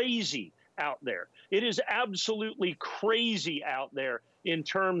crazy out there. It is absolutely crazy out there in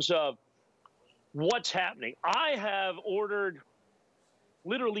terms of what's happening. I have ordered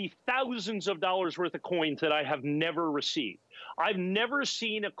literally thousands of dollars worth of coins that I have never received. I've never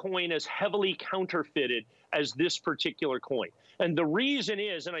seen a coin as heavily counterfeited as this particular coin. And the reason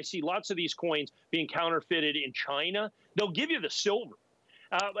is, and I see lots of these coins being counterfeited in China, they'll give you the silver.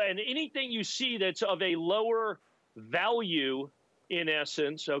 And anything you see that's of a lower value, in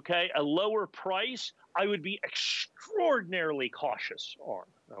essence, okay, a lower price, I would be extraordinarily cautious on,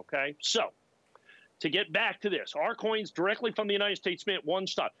 okay? So, to get back to this, our coins directly from the United States Mint, one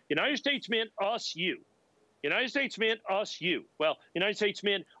stop. United States Mint, us, you. United States Mint, us, you. Well, United States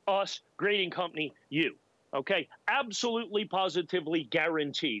Mint, us, grading company, you. Okay, absolutely, positively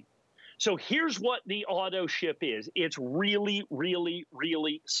guaranteed. So here's what the auto ship is. It's really, really,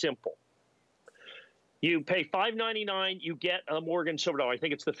 really simple. You pay $5.99, you get a Morgan silver dollar. I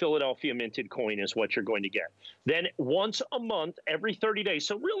think it's the Philadelphia minted coin is what you're going to get. Then once a month, every 30 days,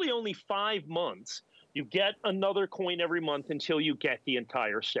 so really only 5 months, you get another coin every month until you get the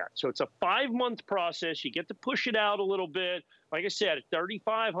entire set. So it's a 5-month process. You get to push it out a little bit. Like I said,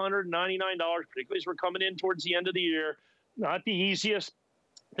 $3,599, particularly as we're coming in towards the end of the year. Not the easiest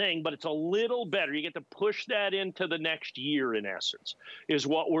thing, but it's a little better. You get to push that into the next year, in essence, is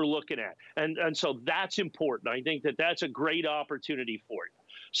what we're looking at. And so that's important. I think that that's a great opportunity for you.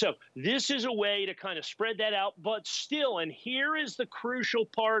 So this is a way to kind of spread that out, but still, and here is the crucial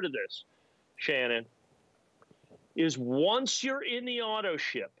part of this, Shannon, is once you're in the auto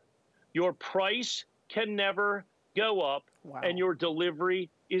ship, your price can never go up. Wow. And your delivery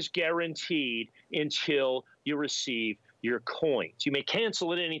is guaranteed until you receive your coins. You may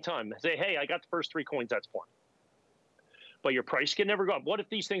cancel at any time. Say, hey, I got the first 3 coins, that's fine. But your price can never go up. What if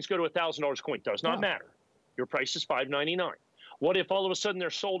these things go to $1,000 a coin? Does not matter. Your price is $5.99. What if all of a sudden they're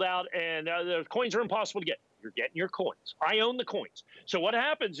sold out and the coins are impossible to get? You're getting your coins. I own the coins. So what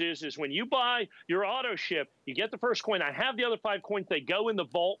happens is when you buy your auto ship, you get the first coin. I have the other 5 coins. They go in the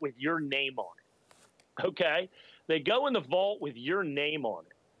vault with your name on it. Okay? They go in the vault with your name on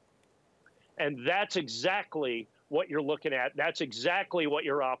it. And that's exactly what you're looking at. That's exactly what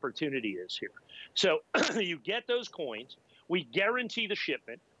your opportunity is here. So you get those coins. We guarantee the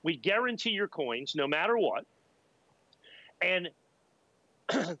shipment. We guarantee your coins no matter what. And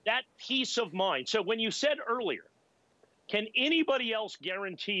that peace of mind. So when you said earlier, can anybody else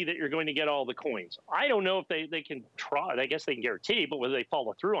guarantee that you're going to get all the coins? I don't know if they can try. I guess they can guarantee, but whether they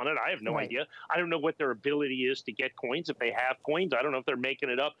follow through on it, I have no idea. I don't know what their ability is to get coins. If they have coins, I don't know if they're making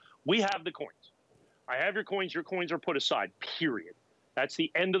it up. We have the coins. I have your coins are put aside, period. That's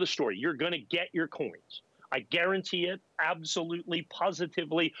the end of the story. You're going to get your coins. I guarantee it, absolutely,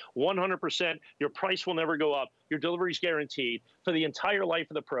 positively, 100%. Your price will never go up. Your delivery is guaranteed for the entire life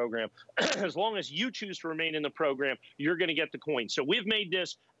of the program. As long as you choose to remain in the program, you're going to get the coins. So we've made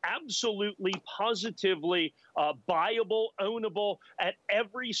this absolutely, positively buyable, ownable at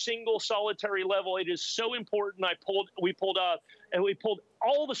every single solitary level. It is so important. We pulled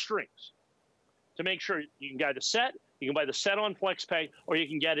all the strings to make sure you can buy the set. You can buy the set on FlexPay, or you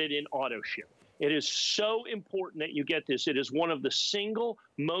can get it in auto ship. It is so important that you get this. It is one of the single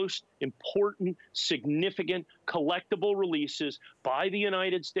most important, significant collectible releases by the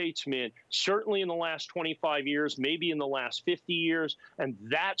United States Mint, certainly in the last 25 years, maybe in the last 50 years. And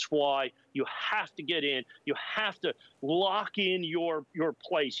that's why you have to get in. You have to lock in your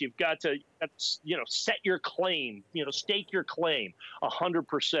place. You've got to, set your claim, stake your claim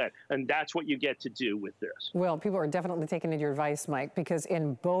 100%. And that's what you get to do with this. Well, people are definitely taking your advice, Mike, because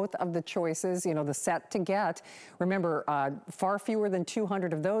in both of the choices, the set to get, remember, far fewer than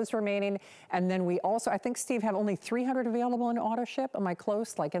 200 of those remaining. And then we also, I think, Steve, have only 300 available in auto ship. Am I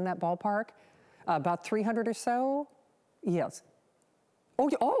close, like in that ballpark? About 300 or so? Yes.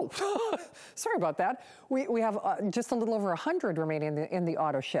 Oh, sorry about that. We have just a little over 100 remaining in the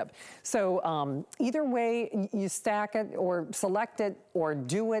auto ship. So either way, you stack it or select it or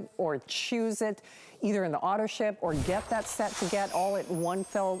do it or choose it, either in the auto ship or get that set to get all at one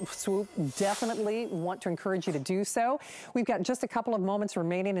fell swoop. Definitely want to encourage you to do so. We've got just a couple of moments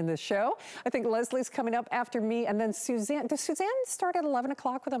remaining in the show. I think Leslie's coming up after me, and then Suzanne. Does Suzanne start at 11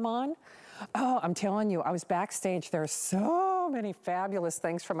 o'clock with Aman? Oh, I'm telling you, I was backstage. There are so many fabulous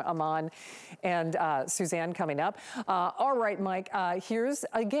things from Aman and Suzanne coming up. All right, Mike, here's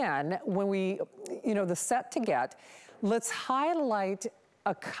again, when we, the set to get, let's highlight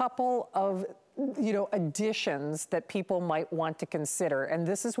a couple of, additions that people might want to consider. And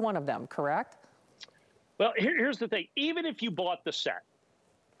this is one of them, correct? Well, here's the thing. Even if you bought the set,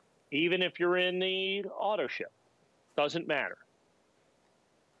 even if you're in the auto ship, doesn't matter.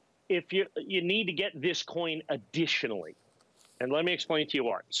 If you need to get this coin additionally, and let me explain to you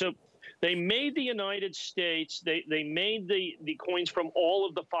why. So they made the United States, they made the coins from all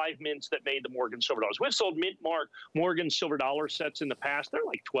of the 5 mints that made the Morgan silver dollars. We've sold mint mark Morgan silver dollar sets in the past. They're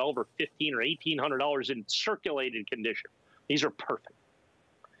like $1,200 or $1,500 or $1,800 in circulated condition. These are perfect.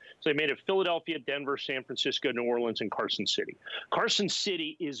 So they made it Philadelphia, Denver, San Francisco, New Orleans, and Carson City. Carson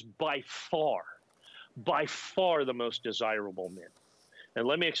City is by far the most desirable mint. And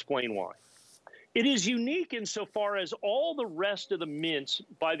let me explain why. It is unique insofar as all the rest of the mints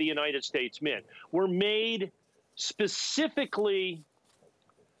by the United States Mint were made specifically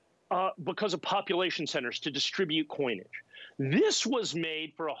because of population centers to distribute coinage. This was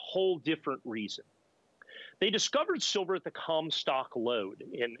made for a whole different reason. They discovered silver at the Comstock Lode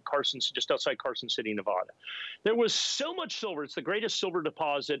in Carson, just outside Carson City, Nevada. There was so much silver. It's the greatest silver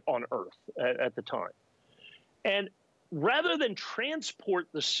deposit on Earth at the time. And rather than transport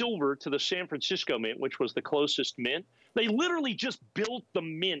the silver to the San Francisco Mint, which was the closest mint, they literally just built the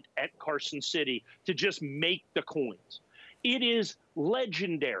mint at Carson City to just make the coins. It is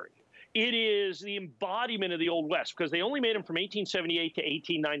legendary. It is the embodiment of the Old West, because they only made them from 1878 to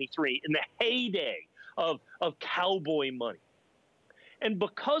 1893 in the heyday of cowboy money. And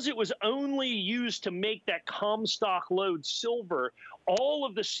because it was only used to make that Comstock Lode silver, all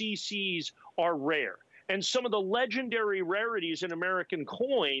of the CCs are rare. And some of the legendary rarities in American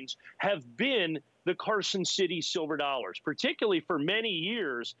coins have been the Carson City silver dollars. Particularly for many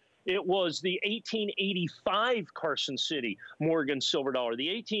years, it was the 1885 Carson City Morgan silver dollar. The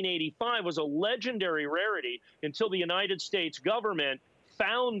 1885 was a legendary rarity until the United States government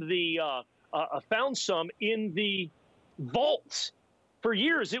found some in the vaults. For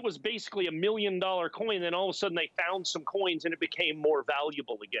years, it was basically $1 million coin. Then all of a sudden, they found some coins, and it became more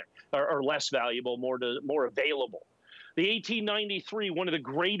valuable again, or less valuable, more available. The 1893, one of the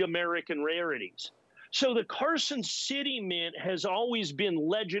great American rarities. So the Carson City Mint has always been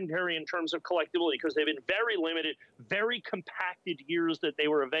legendary in terms of collectability because they've been very limited, very compacted years that they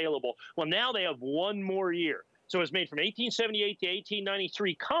were available. Well, now they have one more year. So it was made from 1878 to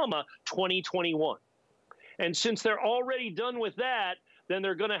 1893, comma, 2021. And since they're already done with that, then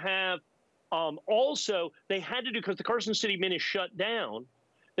they're going to have also, they had to do, because the Carson City Mint is shut down,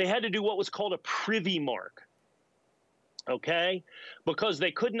 they had to do what was called a privy mark. Okay, because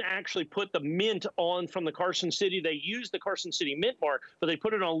they couldn't actually put the mint on from the Carson City. They used the Carson City mint mark, but they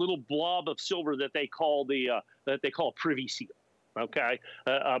put it on a little blob of silver that they call a privy seal. Okay,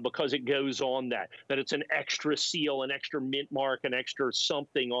 because it goes on that it's an extra seal, an extra mint mark, an extra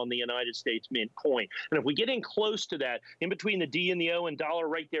something on the United States Mint coin. And if we get in close to that, in between the D and the O and dollar,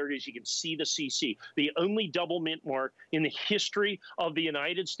 right there it is, you can see the CC, the only double mint mark in the history of the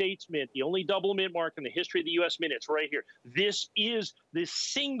United States Mint, the only double mint mark in the history of the U.S. Mint. It's right here. This is the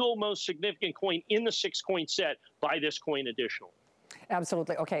single most significant coin in the 6-coin set by this coin additionally.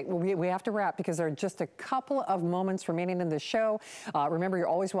 Absolutely. Okay, we have to wrap because there are just a couple of moments remaining in the show. Remember, you're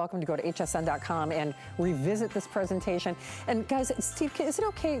always welcome to go to hsn.com and revisit this presentation. And guys, Steve, is it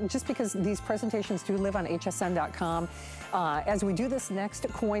okay, just because these presentations do live on hsn.com, as we do this next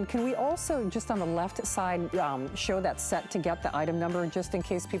coin, can we also, just on the left side, show that set to get the item number, just in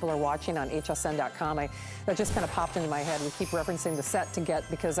case people are watching on hsn.com? That just kind of popped into my head. We keep referencing the set to get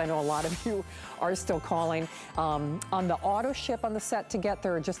because I know a lot of you are still calling. On the auto ship on the set to get,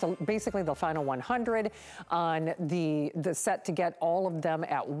 there are just basically the final 100. On the set to get all of them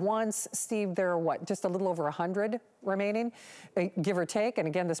at once, Steve, there are what, just a little over 100 remaining, give or take. And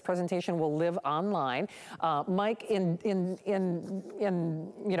again, this presentation will live online. Mike, in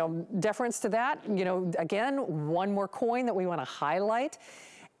deference to that, again, one more coin that we want to highlight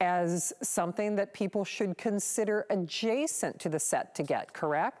as something that people should consider adjacent to the set to get,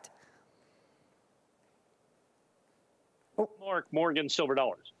 correct? Mark Morgan silver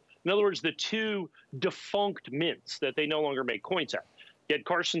dollars. In other words, the two defunct mints that they no longer make coins at. You had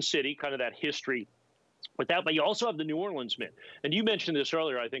Carson City, kind of that history with that, but you also have the New Orleans Mint. And you mentioned this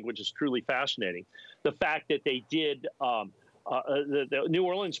earlier, I think, which is truly fascinating. The fact that they did, the New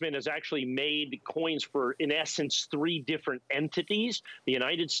Orleans Mint has actually made coins for, in essence, 3 different entities. The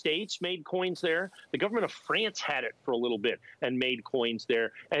United States made coins there. The government of France had it for a little bit and made coins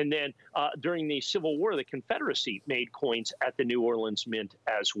there. And then during the Civil War, the Confederacy made coins at the New Orleans Mint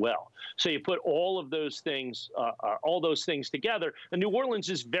as well. So you put all of those things, together. And New Orleans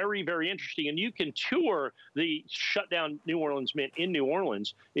is very, very interesting. And you can tour the shutdown New Orleans Mint in New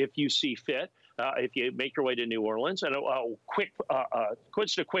Orleans if you see fit. If you make your way to New Orleans. And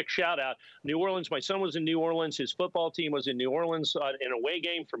just a quick shout out, New Orleans, my son was in New Orleans. His football team was in New Orleans in a away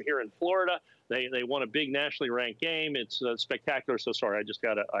game from here in Florida. They won a big nationally ranked game. It's spectacular. So sorry, I just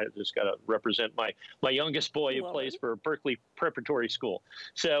gotta represent my youngest boy who plays for Berkeley Preparatory School.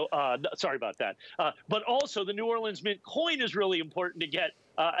 So sorry about that. But also the New Orleans Mint coin is really important to get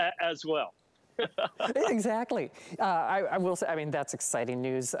as well. Exactly. I will say, I mean, that's exciting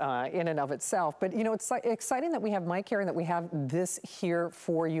news in and of itself. But, it's exciting that we have Mike here and that we have this here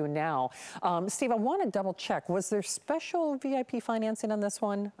for you now. Steve, I want to double check. Was there special VIP financing on this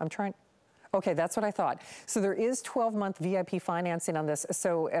one? Okay, that's what I thought. So there is 12-month VIP financing on this.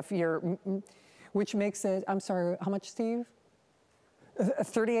 So if you're, which makes it, I'm sorry, how much, Steve?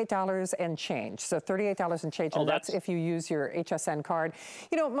 $38 and change. So $38 and change, and that's if you use your HSN card.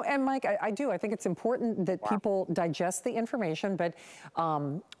 And Mike, I think it's important that people digest the information, but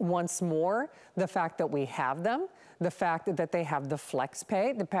once more, the fact that we have them, the fact that they have the flex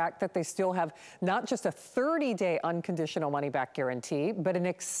pay, the fact that they still have not just a 30-day unconditional money-back guarantee, but an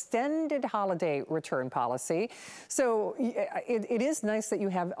extended holiday return policy. So it is nice that you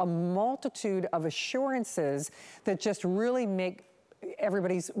have a multitude of assurances that just really make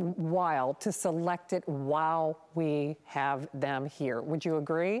everybody's wild to select it while we have them here. Would you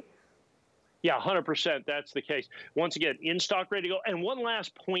agree? Yeah, 100%. That's the case. Once again, in stock, ready to go. And one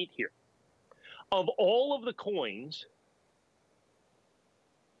last point here. Of all of the coins,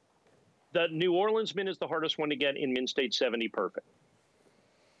 the New Orleans Mint is the hardest one to get in Mint State 70 perfect.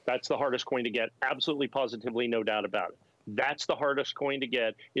 That's the hardest coin to get. Absolutely, positively, no doubt about it. That's the hardest coin to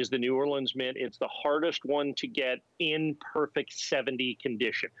get, is the New Orleans Mint. It's the hardest one to get in perfect 70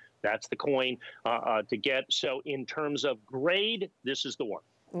 condition. That's the coin to get. So in terms of grade, this is the one.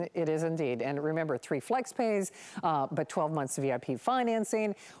 It is indeed. And remember, 3 flex pays, but 12 months of VIP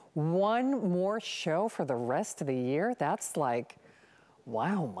financing. One more show for the rest of the year. That's like,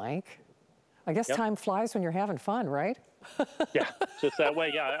 wow, Mike. I guess time flies when you're having fun, right? Yeah, just that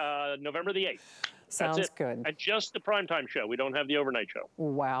way. Yeah, November the 8th. Sounds good. And just the primetime show. We don't have the overnight show.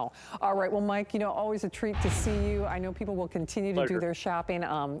 Wow. All right. Well, Mike, you know, always a treat to see you. I know people will continue to do their shopping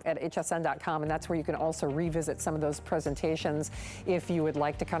at hsn.com, and that's where you can also revisit some of those presentations if you would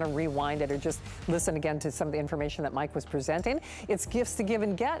like to kind of rewind it or just listen again to some of the information that Mike was presenting. It's gifts to give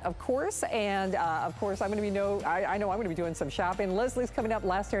and get, of course, and of course, I know I'm going to be doing some shopping. Leslie's coming up,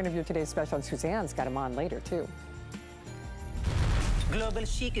 last interview of today's special, and Suzanne's got him on later, too. Global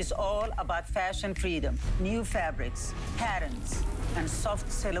Chic is all about fashion freedom, new fabrics, patterns, and soft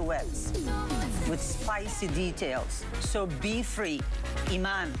silhouettes with spicy details. So be free.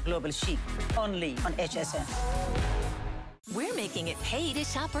 Iman Global Chic, only on HSN. We're making it pay to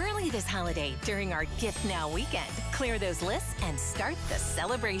shop early this holiday during our Gift Now weekend. Clear those lists and start the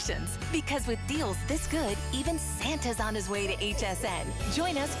celebrations. Because with deals this good, even Santa's on his way to HSN.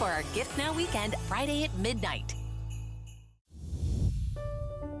 Join us for our Gift Now weekend, Friday at midnight.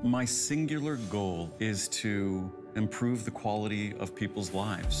 My singular goal is to improve the quality of people's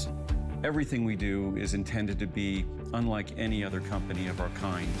lives. Everything we do is intended to be unlike any other company of our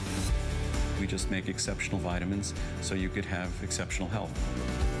kind. We just make exceptional vitamins so you could have exceptional health.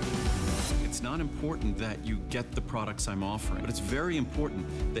 It's not important that you get the products I'm offering, but it's very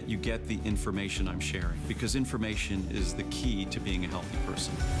important that you get the information I'm sharing, because information is the key to being a healthy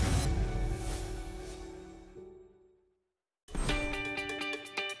person.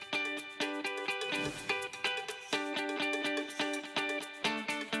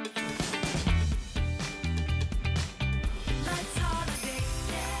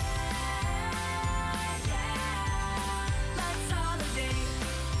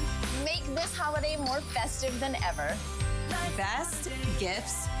 This holiday more festive than ever. Best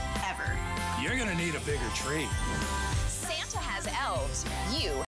gifts ever. You're gonna need a bigger tree. Santa has elves. You